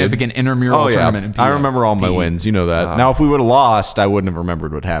insignificant intramural tournament in PE. I remember all my wins. You know that. Now, if we would have lost, I wouldn't have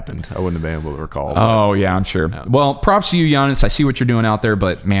remembered what happened. I wouldn't have been able to recall. Oh, yeah, I'm sure. Yeah. Well, props to you, Giannis. I see what you're doing out there,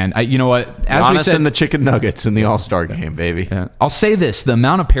 but, man, you know what? As Giannis we said, and the Chicken Nuggets in the All-Star game, baby. Yeah. I'll say this. The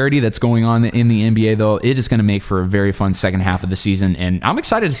amount of parity that's going on in the NBA, though, it is going to make for a very fun second half of the season, and I'm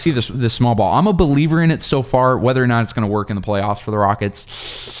excited to see this small ball. I'm a believer in it so far. Whether or not it's going to work in the playoffs for the Rockets,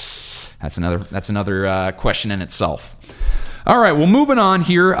 that's another question in itself. All right, well, moving on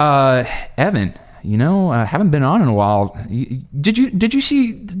here. Evan, haven't been on in a while. Did you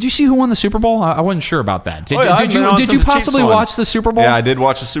see who won the Super Bowl? I wasn't sure about that. Did you possibly watch the Super Bowl? Yeah, I did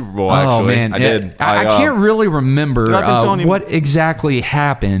watch the Super Bowl. Actually, oh man, I did. I can't really remember what exactly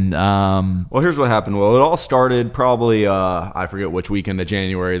happened. Well, here's what happened. Well, it all started probably I forget which weekend of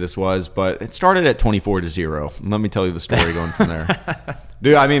January this was, but it started at 24-0. Let me tell you the story going from there.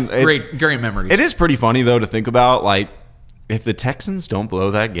 Dude, I mean, great memories. It is pretty funny though to think about. Like, if the Texans don't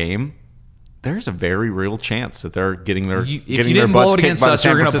blow that game, there's a very real chance that they're getting their butts kicked by the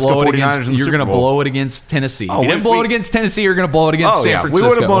San Francisco 49ers in the Super Bowl. You're going to blow it against Tennessee. If you didn't blow it against Tennessee, you're going to blow it against San Francisco. We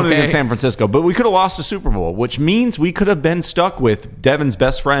would have blown it against San Francisco, but we could have lost the Super Bowl, which means we could have been stuck with Devin's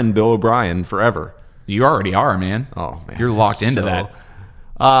best friend, Bill O'Brien, forever. You already are, man. Oh, man. You're locked into that.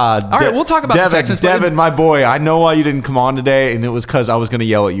 All right, we'll talk about the Texans. Devin, my boy, I know why you didn't come on today, and it was because I was going to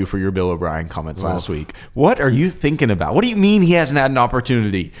yell at you for your Bill O'Brien comments last week. What are you thinking about? What do you mean he hasn't had an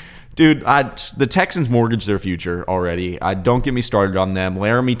opportunity? Dude, the Texans mortgaged their future already. Don't get me started on them.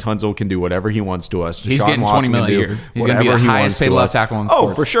 Laramie Tunsil can do whatever he wants to us. He's getting $20 million a year. He's going to be the highest paid left tackle in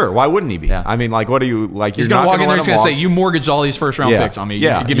sports. Oh, for sure. Why wouldn't he be? Yeah. I mean, like, what are you like? He's going to walk in there and he's going to say, "You mortgaged all these first round picks on me.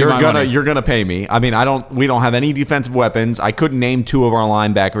 Yeah, give me my money. You're going to pay me." I mean, we don't have any defensive weapons. I couldn't name two of our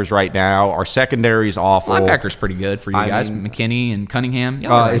linebackers right now. Our secondary is awful. Linebacker's pretty good for you guys. McKinney and Cunningham.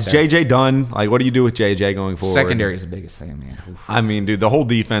 Is JJ done? Like, what do you do with JJ going forward? Secondary is the biggest thing, man. Oof. I mean, dude, the whole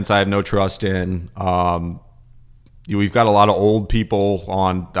defense I have no trust in. We've got a lot of old people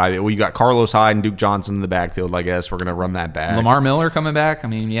on. We got Carlos Hyde and Duke Johnson in the backfield. I guess we're going to run that back. Lamar Miller coming back. I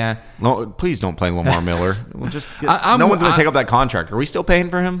mean, yeah. No, please don't play Lamar Miller. We'll just no one's going to take up that contract. Are we still paying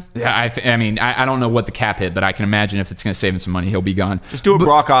for him? Yeah, I mean, I don't know what the cap hit, but I can imagine if it's going to save him some money, he'll be gone. Just do a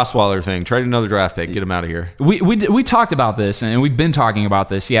Brock Osweiler thing. Trade another draft pick. Get him out of here. We talked about this, and we've been talking about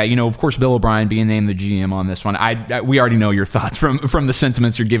this. Yeah, of course, Bill O'Brien being named the GM on this one. We already know your thoughts from the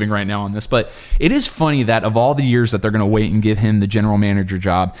sentiments you're giving right now on this, but it is funny that of all the years that they're going to wait and give him the general manager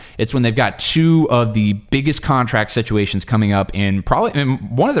job, it's when they've got two of the biggest contract situations coming up in probably in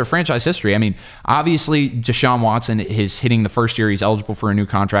one of their franchise history. I mean, obviously Deshaun Watson is hitting the first year he's eligible for a new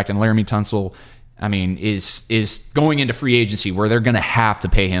contract, and Laramie Tunsil, I mean, is going into free agency where they're going to have to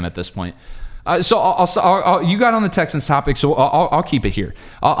pay him at this point. So I'll, you got on the Texans topic, so I'll keep it here.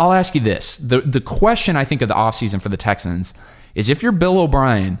 I'll ask you this: the question I think of the offseason for the Texans is, if you're Bill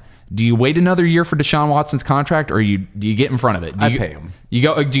O'Brien, do you wait another year for Deshaun Watson's contract, or do you get in front of it? I pay him. Do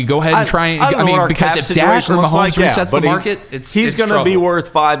you go ahead and try and? I mean, because if Dak or Mahomes resets the market, he's going to be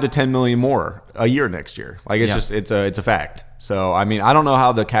worth $5 to $10 million more a year next year. Like, it's just it's a fact. So I mean, I don't know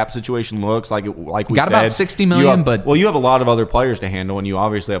how the cap situation looks. Like we got said, about $60 million, but you have a lot of other players to handle, and you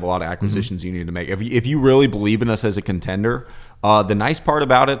obviously have a lot of acquisitions you need to make. If you really believe in us as a contender. The nice part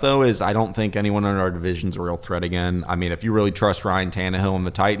about it, though, is I don't think anyone in our division's a real threat again. I mean, if you really trust Ryan Tannehill and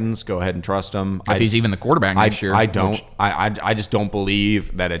the Titans, go ahead and trust him. If he's even the quarterback next year. I don't. I just don't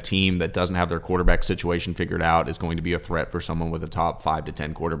believe that a team that doesn't have their quarterback situation figured out is going to be a threat for someone with a top 5 to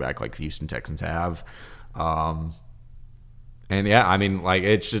 10 quarterback like the Houston Texans have. And yeah, I mean, like,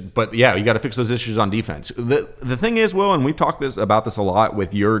 it's just, but yeah, you got to fix those issues on defense. The thing is, Will, and we've talked about this a lot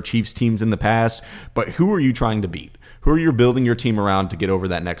with your Chiefs teams in the past, but who are you trying to beat? Who are you building your team around to get over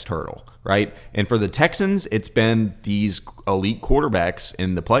that next hurdle, right? And for the Texans, it's been these elite quarterbacks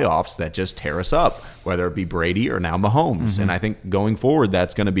in the playoffs that just tear us up, whether it be Brady or now Mahomes. Mm-hmm. And I think going forward,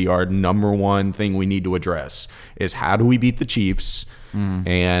 that's going to be our number one thing we need to address is how do we beat the Chiefs?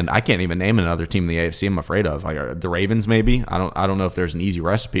 And I can't even name another team in the AFC I'm afraid of. Like the Ravens, maybe. I don't know if there's an easy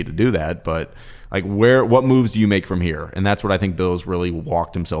recipe to do that, but like what moves do you make from here? And that's what I think Bill's really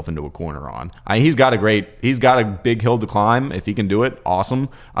walked himself into a corner on. He's got a big hill to climb. If he can do it, awesome.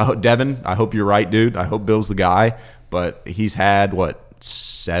 Devin, I hope you're right, dude. I hope Bill's the guy. But he's had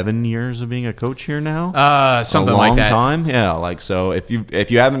 7 years of being a coach here now? Something like that. A long time, yeah. Like, so if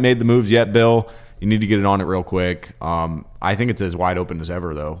you haven't made the moves yet, Bill, you need to get it on it real quick. I think it's as wide open as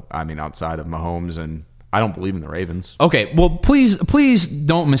ever, though. I mean, outside of Mahomes, and I don't believe in the Ravens. Okay, well, please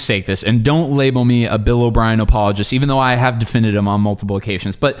don't mistake this, and don't label me a Bill O'Brien apologist, even though I have defended him on multiple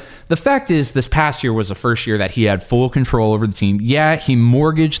occasions. But the fact is, this past year was the first year that he had full control over the team. Yeah, he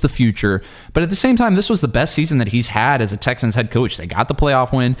mortgaged the future, but at the same time, this was the best season that he's had as a Texans head coach. They got the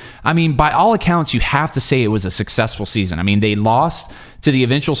playoff win. I mean, by all accounts, you have to say it was a successful season. I mean, they lost to the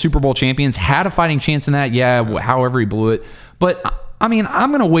eventual Super Bowl champions, had a fighting chance in that, however he blew it. But I mean, I'm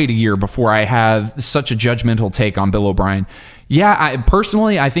going to wait a year before I have such a judgmental take on Bill O'Brien. Yeah, I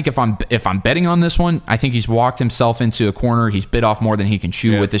think if I'm betting on this one, I think he's walked himself into a corner. He's bit off more than he can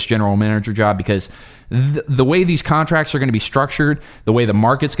chew with this general manager job, because the way these contracts are going to be structured, the way the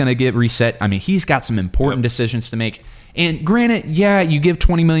market's going to get reset, I mean, he's got some important decisions to make. And granted, yeah, you give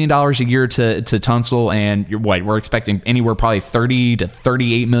 $20 million a year to Tunsil, and we're expecting anywhere probably $30 to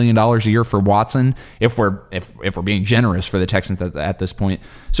 $38 million a year for Watson if we're being generous for the Texans at this point.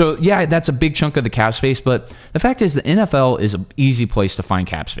 So yeah, that's a big chunk of the cap space. But the fact is, the NFL is an easy place to find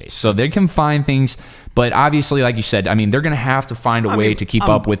cap space, so they can find things. But obviously, like you said, I mean, they're going to have to find a way to keep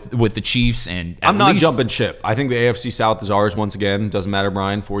up with the Chiefs. And I'm not jumping ship. I think the AFC South is ours once again. Doesn't matter,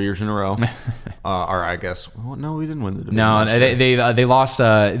 Brian. 4 years in a row. Or I guess. Well, no, we didn't win the division. No, they lost.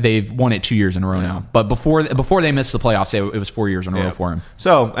 They've won it 2 years in a row now. But before they missed the playoffs, it was 4 years in a row for them.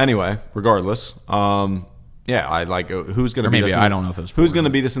 So anyway, regardless, yeah, I like who's going to beat us. I don't know if it was who's going to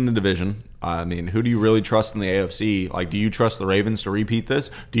beat us in the division. I mean, who do you really trust in the AFC? Like, do you trust the Ravens to repeat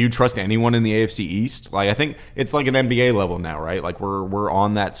this? Do you trust anyone in the AFC East? Like, I think it's like an NBA level now, right? Like, we're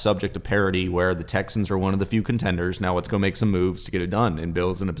on that subject of parity where the Texans are one of the few contenders. Now let's go make some moves to get it done. And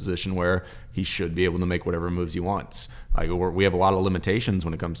Bill's in a position where he should be able to make whatever moves he wants. Like, we have a lot of limitations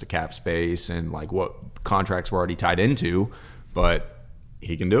when it comes to cap space and like what contracts we're already tied into, but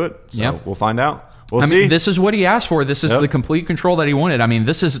he can do it. So we'll find out. We'll see. Mean, this is what he asked for. This is the complete control that he wanted. I mean,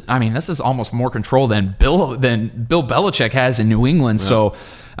 this is almost more control than Bill Belichick has in New England. Yep. So,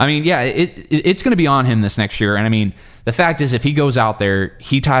 I mean, yeah, it's going to be on him this next year. And I mean, the fact is, if he goes out there,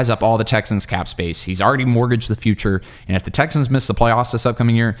 he ties up all the Texans' cap space. He's already mortgaged the future. And if the Texans miss the playoffs this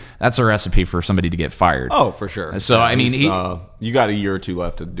upcoming year, that's a recipe for somebody to get fired. Oh, for sure. So, I mean, you got a year or two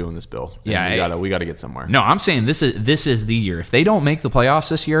left of doing this, Bill. Yeah, we got to get somewhere. No, I'm saying this is the year. If they don't make the playoffs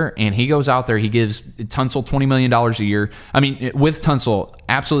this year, and he goes out there, he gives Tunsil $20 million a year. I mean, with Tunsil,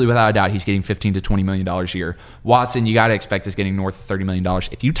 absolutely without a doubt, he's getting $15 to $20 million a year. Watson, you got to expect is getting north of $30 million.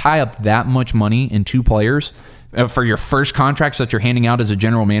 If you tie up that much money in two players for your first contracts that you're handing out as a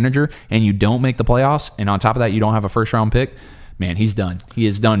general manager, and you don't make the playoffs, and on top of that, you don't have a first round pick, man, he's done. He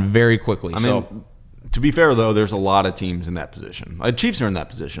is done very quickly. I mean, to be fair, though, there's a lot of teams in that position. Like, Chiefs are in that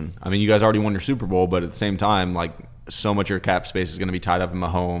position. I mean, you guys already won your Super Bowl, but at the same time, like, so much of your cap space is going to be tied up in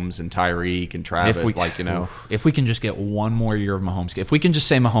Mahomes and Tyreek and Travis. If we can just get one more year of Mahomes, if we can just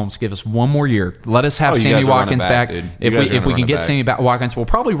say Mahomes, give us one more year, let us have Sammy Watkins back. If we can get Sammy Watkins, we'll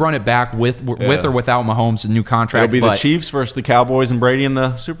probably run it back with or without Mahomes' new contract. It'll be the Chiefs versus the Cowboys and Brady in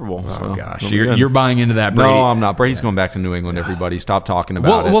the Super Bowl. Oh gosh, you're buying into that, Brady. No, I'm not. Brady's going back to New England. Everybody, stop talking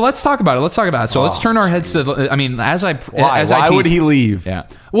about it. Well, let's talk about it. So let's turn our heads to. I mean, why would he leave? Yeah.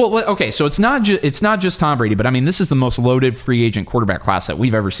 Well, okay, so it's not just Tom Brady, but I mean, this is the most loaded free agent quarterback class that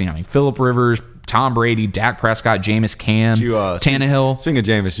we've ever seen. I mean, Phillip Rivers, Tom Brady, Dak Prescott, Jameis, Cam, Tannehill. Speaking of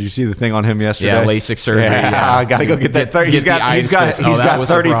Jameis, did you see the thing on him yesterday? Yeah, LASIK surgery. Yeah, I got to go get that 30. He's got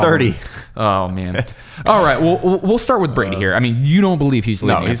 30-30. Oh, man. All right, well, we'll start with Brady here. I mean, you don't believe he's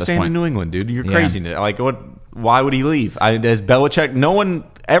leaving at this point. No, he's staying in New England, dude. You're crazy. Like, what? Why would he leave? As Belichick, no one...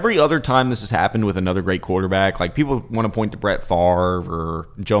 Every other time this has happened with another great quarterback, like people want to point to Brett Favre or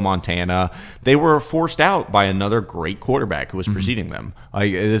Joe Montana, they were forced out by another great quarterback who was preceding them.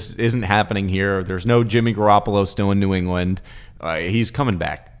 Like, this isn't happening here. There's no Jimmy Garoppolo still in New England. He's coming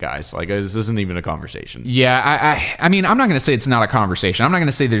back, guys. Like, this isn't even a conversation. Yeah, I mean, I'm not going to say it's not a conversation. I'm not going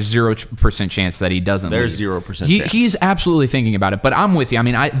to say there's 0% chance that he doesn't. There's leave. 0% chance. He's absolutely thinking about it. But I'm with you. I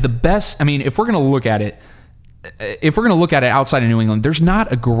mean, if we're going to look at it. If we're going to look at it outside of New England, there's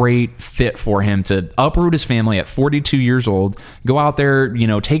not a great fit for him to uproot his family at 42 years old, go out there,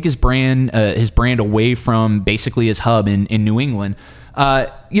 take his brand away from basically his hub in New England.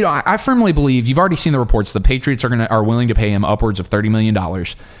 I firmly believe, you've already seen the reports, the Patriots are willing to pay him upwards of $30 million.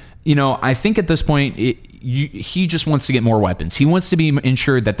 I think at this point, he just wants to get more weapons. He wants to be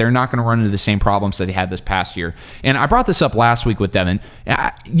ensured that they're not going to run into the same problems that he had this past year. And I brought this up last week with Devin.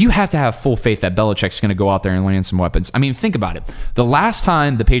 You have to have full faith that Belichick's going to go out there and land some weapons. I mean, think about it. The last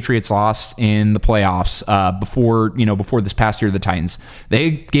time the Patriots lost in the playoffs before this past year to the Titans, they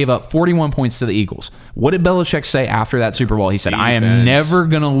gave up 41 points to the Eagles. What did Belichick say after that Super Bowl? He said, defense. I am never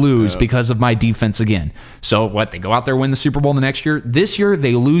going to lose because of my defense again. So what? They go out there, win the Super Bowl the next year. This year,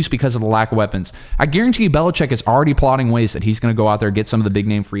 they lose because of the lack of weapons. I guarantee you Belichick is already plotting ways that he's going to go out there and get some of the big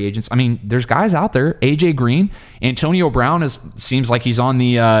name free agents. I mean, there's guys out there. AJ Green, Antonio Brown seems like he's on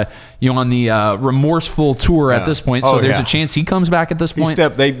the remorseful tour at this point. So there's a chance he comes back at this point.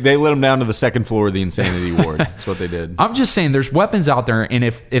 They let him down to the second floor of the insanity ward. That's what they did. I'm just saying there's weapons out there, and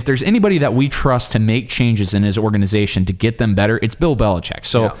if there's anybody that we trust to make changes in his organization to get them better, it's Bill Belichick.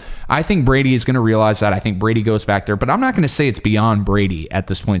 So I think Brady is going to realize that. I think Brady goes back there, but I'm not going to say it's beyond Brady at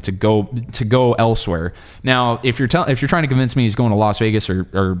this point to go elsewhere. Now, if you're trying to convince me he's going to Las Vegas or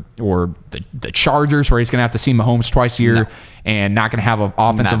the Chargers, where he's going to have to see Mahomes twice a year and not going to have an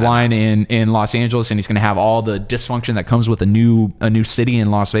offensive line in Los Angeles, and he's going to have all the dysfunction that comes with a new city in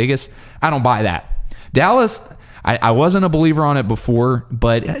Las Vegas, I don't buy that. Dallas, I wasn't a believer on it before,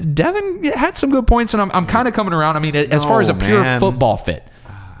 but Devin had some good points, and I'm kind of coming around. I mean, as far as a pure football fit.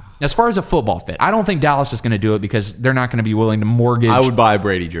 As far as a football fit, I don't think Dallas is going to do it because they're not going to be willing to mortgage. I would buy a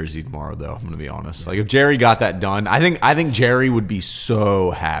Brady jersey tomorrow, though. I'm going to be honest. Like if Jerry got that done, I think Jerry would be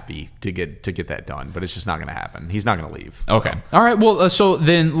so happy to get that done. But it's just not going to happen. He's not going to leave. Okay. All right. Well, so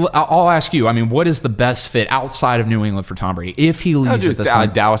then I'll ask you. I mean, what is the best fit outside of New England for Tom Brady if he leaves at this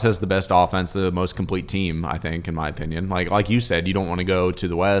point? Dallas has the best offense, the most complete team, I think, in my opinion. Like you said, you don't want to go to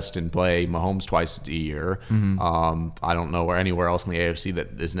the West and play Mahomes twice a year. Mm-hmm. I don't know anywhere else in the AFC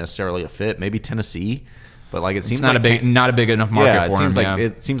that is necessarily a fit. Maybe Tennessee, but like it seems not like not a big enough market for him.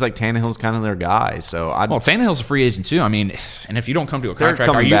 It seems like Tannehill's kind of their guy. So Tannehill's a free agent too. I mean, and if you don't come to a contract, they're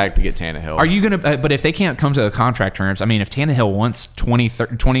coming back to get Tannehill. Are you gonna? But if they can't come to the contract terms, I mean, if Tannehill wants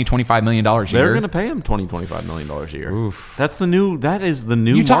 $20-25 million a year, they're going to pay him $20-25 million a year. Oof. That is the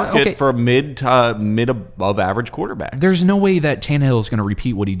new market for a mid above average quarterback. There's no way that Tannehill is going to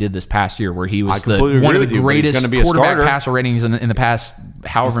repeat what he did this past year, where he was one of the greatest quarterback passer ratings in the past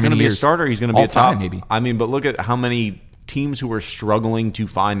however many years. He's going to be a starter. He's going to be a top. Maybe. I mean, but look at how many teams who are struggling to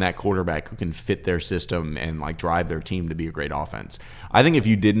find that quarterback who can fit their system and like drive their team to be a great offense. I think if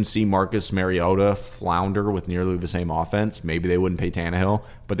you didn't see Marcus Mariota flounder with nearly the same offense, maybe they wouldn't pay Tannehill,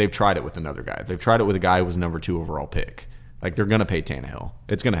 but they've tried it with another guy. They've tried it with a guy who was number 2 overall pick. Like they're going to pay Tannehill.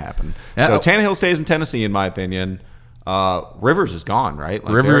 It's going to happen. So Tannehill stays in Tennessee, in my opinion. Rivers is gone, right?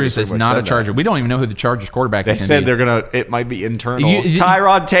 Like Rivers is not a Charger. We don't even know who the Chargers quarterback is. They said they're gonna. It might be internal.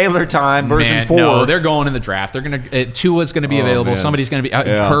 Tyrod Taylor time version 4. No, they're going in the draft. They're gonna. Tua's gonna be available. Man. Somebody's gonna be.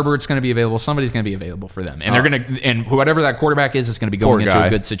 Herbert's gonna be available. Somebody's gonna be available for them, and they're gonna. And whoever that quarterback is gonna be going into a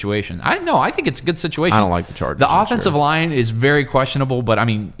good situation. I think it's a good situation. I don't like the Chargers. The offensive line is very questionable, but I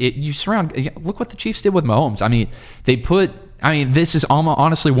mean, look what the Chiefs did with Mahomes. I mean, this is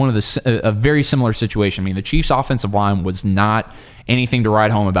honestly one of a very similar situation. I mean, the Chiefs' offensive line was not anything to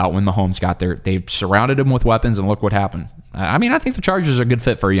write home about when Mahomes got there. They surrounded him with weapons, and look what happened. I mean, I think the Chargers are a good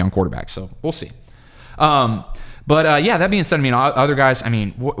fit for a young quarterback, so we'll see. But that being said, I mean, other guys, I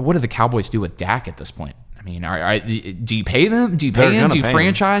mean, what do the Cowboys do with Dak at this point? I mean, do you pay them? Do you pay him? Do you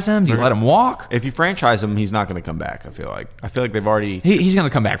franchise him? Do you let him walk? If you franchise him, he's not going to come back. I feel like they've already. He's going to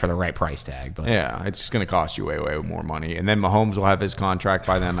come back for the right price tag. But yeah, it's just going to cost you way more money, and then Mahomes will have his contract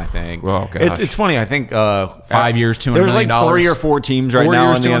by then. I think. Well, gosh. It's funny. I think 5 years, $200 million. There's like 3 or 4 teams right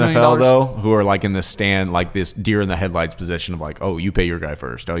now in the NFL though who are like in the stand, like this deer in the headlights position of like, oh, you pay your guy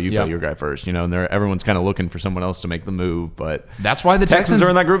first. Oh, you pay your guy first. You know, and everyone's kind of looking for someone else to make the move. But that's why the Texans are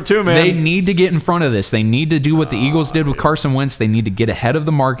in that group too, man. They need to get in front of this. They need to do what the Eagles did with Carson Wentz. They need to get ahead of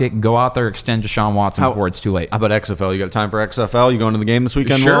the market, go out there, extend Deshaun Watson before it's too late. How about XFL? You got time for XFL? You going to the game this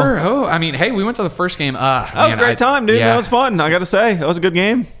weekend? Sure. Oh, I mean, hey, we went to the first game. That was a great time, dude. Yeah. That was fun. I got to say, that was a good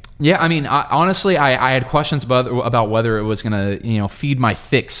game. Yeah, I mean, honestly, I had questions about whether it was going to, feed my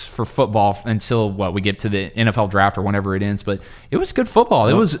fix for football until we get to the NFL draft or whenever it ends. But it was good football.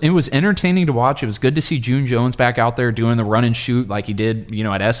 It was entertaining to watch. It was good to see June Jones back out there doing the run and shoot like he did,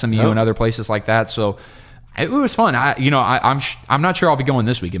 at SMU and other places like that. So. It was fun. I'm not sure I'll be going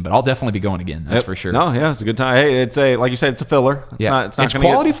this weekend, but I'll definitely be going again. That's for sure. No, yeah, it's a good time. Hey, it's like you said, it's a filler. It's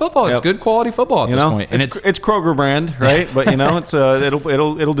quality football. It's good quality football at this point, and it's Kroger brand, right? But it's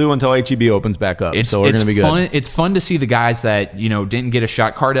it'll do until HEB opens back up. So we're gonna be good. It's fun to see the guys that didn't get a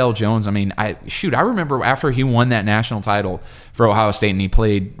shot. Cardell Jones. I mean, I remember after he won that national title for Ohio State, and he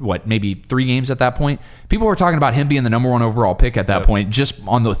played maybe 3 games at that point. People were talking about him being the number 1 overall pick at that point, just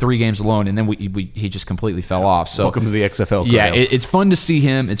on the 3 games alone, and then he just completely fell off. So welcome to the XFL. Yeah, it's fun to see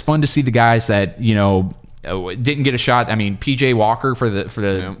him. It's fun to see the guys that didn't get a shot. I mean, PJ Walker for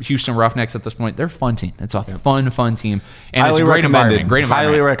the Houston Roughnecks at this point, they're a fun team. It's a fun team, and it's a great environment.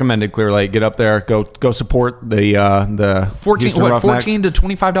 Highly recommended. Clear Lake, get up there, go support the 14 to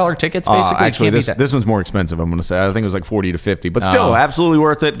 $25 tickets basically. Actually, this one's more expensive. I'm going to say I think it was like 40 to 50, but still absolutely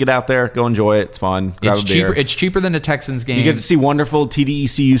worth it. Get out there, go enjoy it. It's fun. It's cheaper. It's cheaper than the Texans game. You get to see wonderful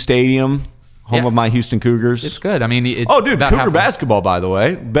TDECU Stadium. Home of my Houston Cougars. It's good. I mean, Cougar basketball, by the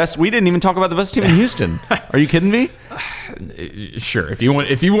way. Best. We didn't even talk about the best team in Houston. Are you kidding me? Sure. If you want,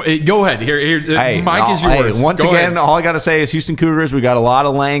 go ahead. Here, Mike is yours. Once again, all I got to say is Houston Cougars. We got a lot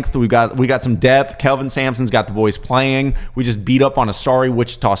of length. We got some depth. Kelvin Sampson's got the boys playing. We just beat up on a sorry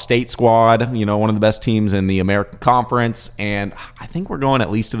Wichita State squad. One of the best teams in the American Conference, and I think we're going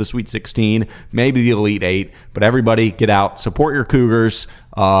at least to the Sweet 16, maybe the Elite 8. But everybody, get out, support your Cougars.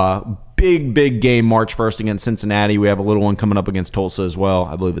 big game March 1st against Cincinnati. We have a little one coming up against Tulsa as well.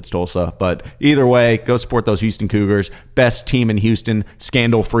 I believe it's Tulsa. But either way, go support those Houston Cougars. Best team in Houston,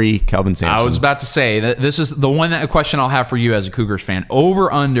 scandal-free, Kelvin Sampson. I was about to say, that this is the one question I'll have for you as a Cougars fan.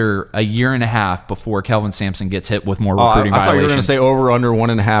 Over under a year and a half before Kelvin Sampson gets hit with more recruiting I thought you were going to violations. say over under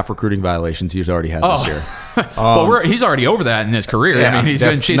 1.5 recruiting violations he's already had this year. Well, he's already over that in his career. Yeah, I mean, he's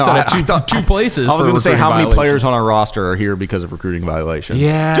been chased out of two places. I was going to say how many players on our roster are here because of recruiting violations.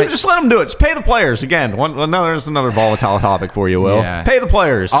 Yeah. Dude, just let them do it. Just pay the players. Again, there's another volatile topic for you, Will. Yeah. Pay the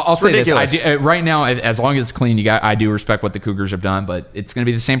players. I'll say Ridiculous. this. Right now, as long as it's clean, I do respect what the Cougars have done, but it's going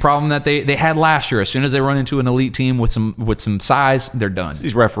to be the same problem that they had last year. As soon as they run into an elite team with some size, they're done.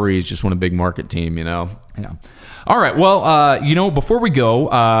 These referees just want a big market team, Yeah. All right. Well, before we go,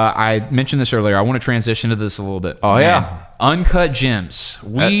 I mentioned this earlier. I want to transition to this a little bit. Oh, yeah. Uncut Gems.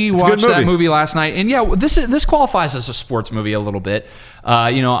 We It's a good watched that movie. movie last night, and yeah, this qualifies as a sports movie a little bit.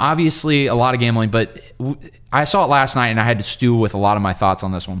 Obviously a lot of gambling, but I saw it last night, and I had to stew with a lot of my thoughts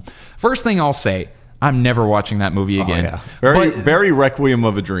on this one. First thing I'll say, I'm never watching that movie again. Very Requiem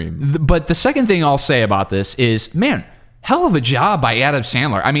of a Dream. But the second thing I'll say about this is, man, hell of a job by Adam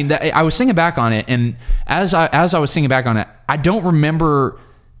Sandler. I mean, I was thinking back on it, and as I was thinking back on it, I don't remember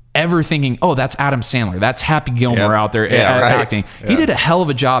ever thinking, oh, that's Adam Sandler. That's Happy Gilmore out there acting. Yeah. He did a hell of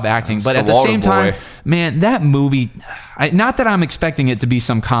a job acting, but the at the Water same time, Boy. man, that movie, not that I'm expecting it to be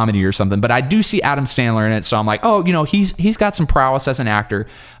some comedy or something, but I do see Adam Sandler in it, so I'm like, oh, he's got some prowess as an actor,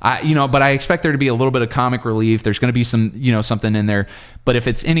 but I expect there to be a little bit of comic relief. There's going to be some, something in there. But if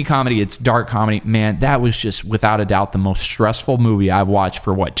it's any comedy, it's dark comedy. Man, that was just without a doubt the most stressful movie I've watched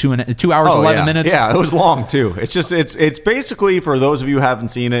for 2 hours, 11 minutes. Yeah, it was long too. It's basically, for those of you who haven't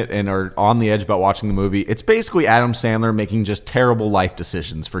seen it and are on the edge about watching the movie, it's basically Adam Sandler making just terrible life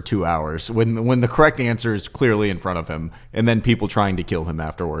decisions for 2 hours when the correct answer is clearly in front of him, and then people trying to kill him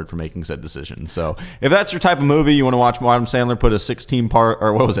afterward for making said decisions. So if that's your type of movie, you want to watch Adam Sandler put a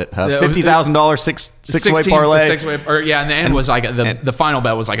 $50,000 six-way parlay And the end was like the final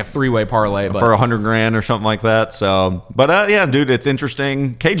bet was like a 3-way parlay, but for $100,000 or something like that. So, but yeah, dude, it's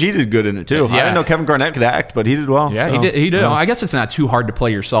interesting. KG did good in it too. I didn't know Kevin Garnett could act, but he did well. Yeah, so, he did. Yeah. I guess it's not too hard to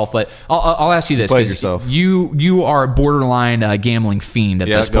play yourself, but I'll ask you this: Play 'cause yourself. You are a borderline gambling fiend at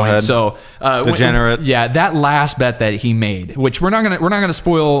this go point. ahead. So Degenerate. that last bet that he made, which we're not gonna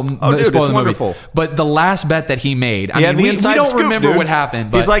spoil. Dude, spoil it's the movie, wonderful. But the last bet that he made, He had the we inside don't scoop, remember dude. what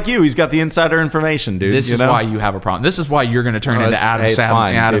happened. But He's like you. He's got the insider information, dude. this is why you have a problem. This is why you're going to turn into Adam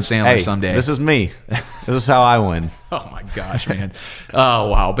Sandler someday. This is me. This is how I win. Oh my gosh, man. Oh,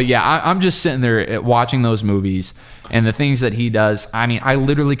 wow. But yeah, I'm just sitting there watching those movies and the things that he does. I mean, I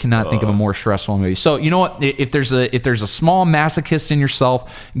literally cannot think of a more stressful movie. So, you know what? If there's a small masochist in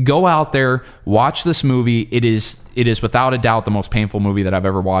yourself, go out there, watch this movie. It is without a doubt the most painful movie that I've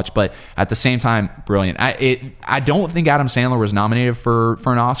ever watched, but at the same time, brilliant. I don't think Adam Sandler was nominated for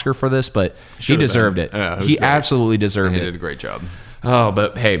an Oscar for this, but he deserved it. Yeah, it was he great. absolutely deserved He it. did a great job. Oh,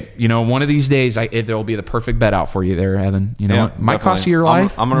 but hey, one of these days there will be the perfect bet out for you there, Evan. It might cost you your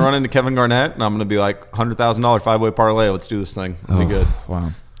life. I'm gonna run into Kevin Garnett and I'm gonna be like $100,000 5-way parlay. Let's do this thing. It'll be good.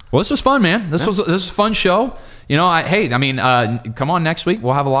 Wow. Well, this was fun, man. This was a fun show. Come on next week.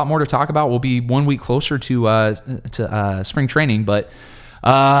 We'll have a lot more to talk about. We'll be 1 week closer to spring training, but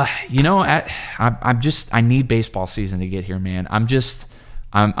I need baseball season to get here, man.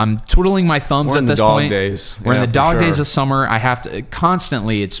 I'm twiddling my thumbs at this point. We're in the dog days of summer. I have to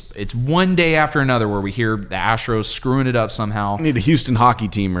constantly. It's one day after another where we hear the Astros screwing it up somehow. I need a Houston hockey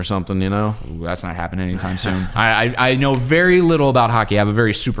team or something, Ooh, that's not happening anytime soon. I know very little about hockey. I have a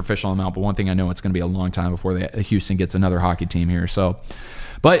very superficial amount, but one thing I know, it's going to be a long time before Houston gets another hockey team here. So,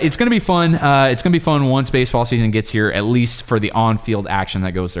 but it's going to be fun. It's going to be fun once baseball season gets here, at least for the on-field action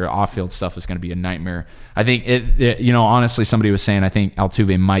that goes there. Off-field stuff is going to be a nightmare. I think honestly, somebody was saying I think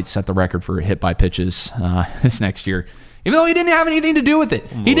Altuve might set the record for hit by pitches this next year, even though he didn't have anything to do with it.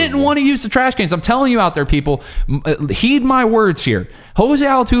 He didn't want to use the trash cans. I'm telling you out there, people, heed my words here. Jose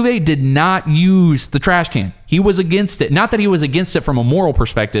Altuve did not use the trash can. He was against it. Not that he was against it from a moral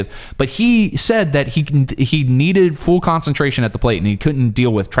perspective, but he said that he needed full concentration at the plate and he couldn't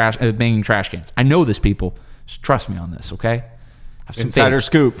deal with banging trash cans. I know this, people. Just trust me on this, okay? Insider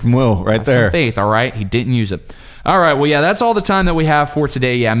scoop from Will right there. Some faith, all right? He didn't use it. All right, well, yeah, that's all the time that we have for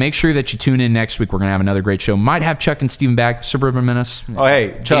today. Yeah, make sure that you tune in next week. We're going to have another great show. Might have Chuck and Steven back, Suburban Menace. Oh,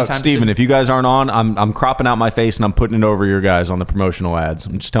 hey, Chuck, Steven, if you guys aren't on, I'm cropping out my face and I'm putting it over your guys on the promotional ads.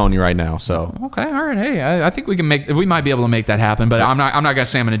 I'm just telling you right now. So okay, all right. Hey, I think we might be able to make that happen, but I'm not going to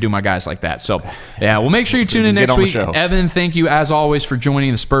say I'm going to do my guys like that. So, yeah, well, make sure you tune in next week. Evan, thank you as always for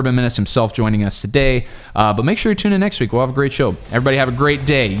joining the Suburban Menace himself, joining us today. But make sure you tune in next week. We'll have a great show. Everybody Everybody have a great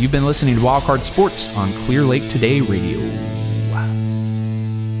day. You've been listening to Wildcard Sports on Clear Lake Today Radio.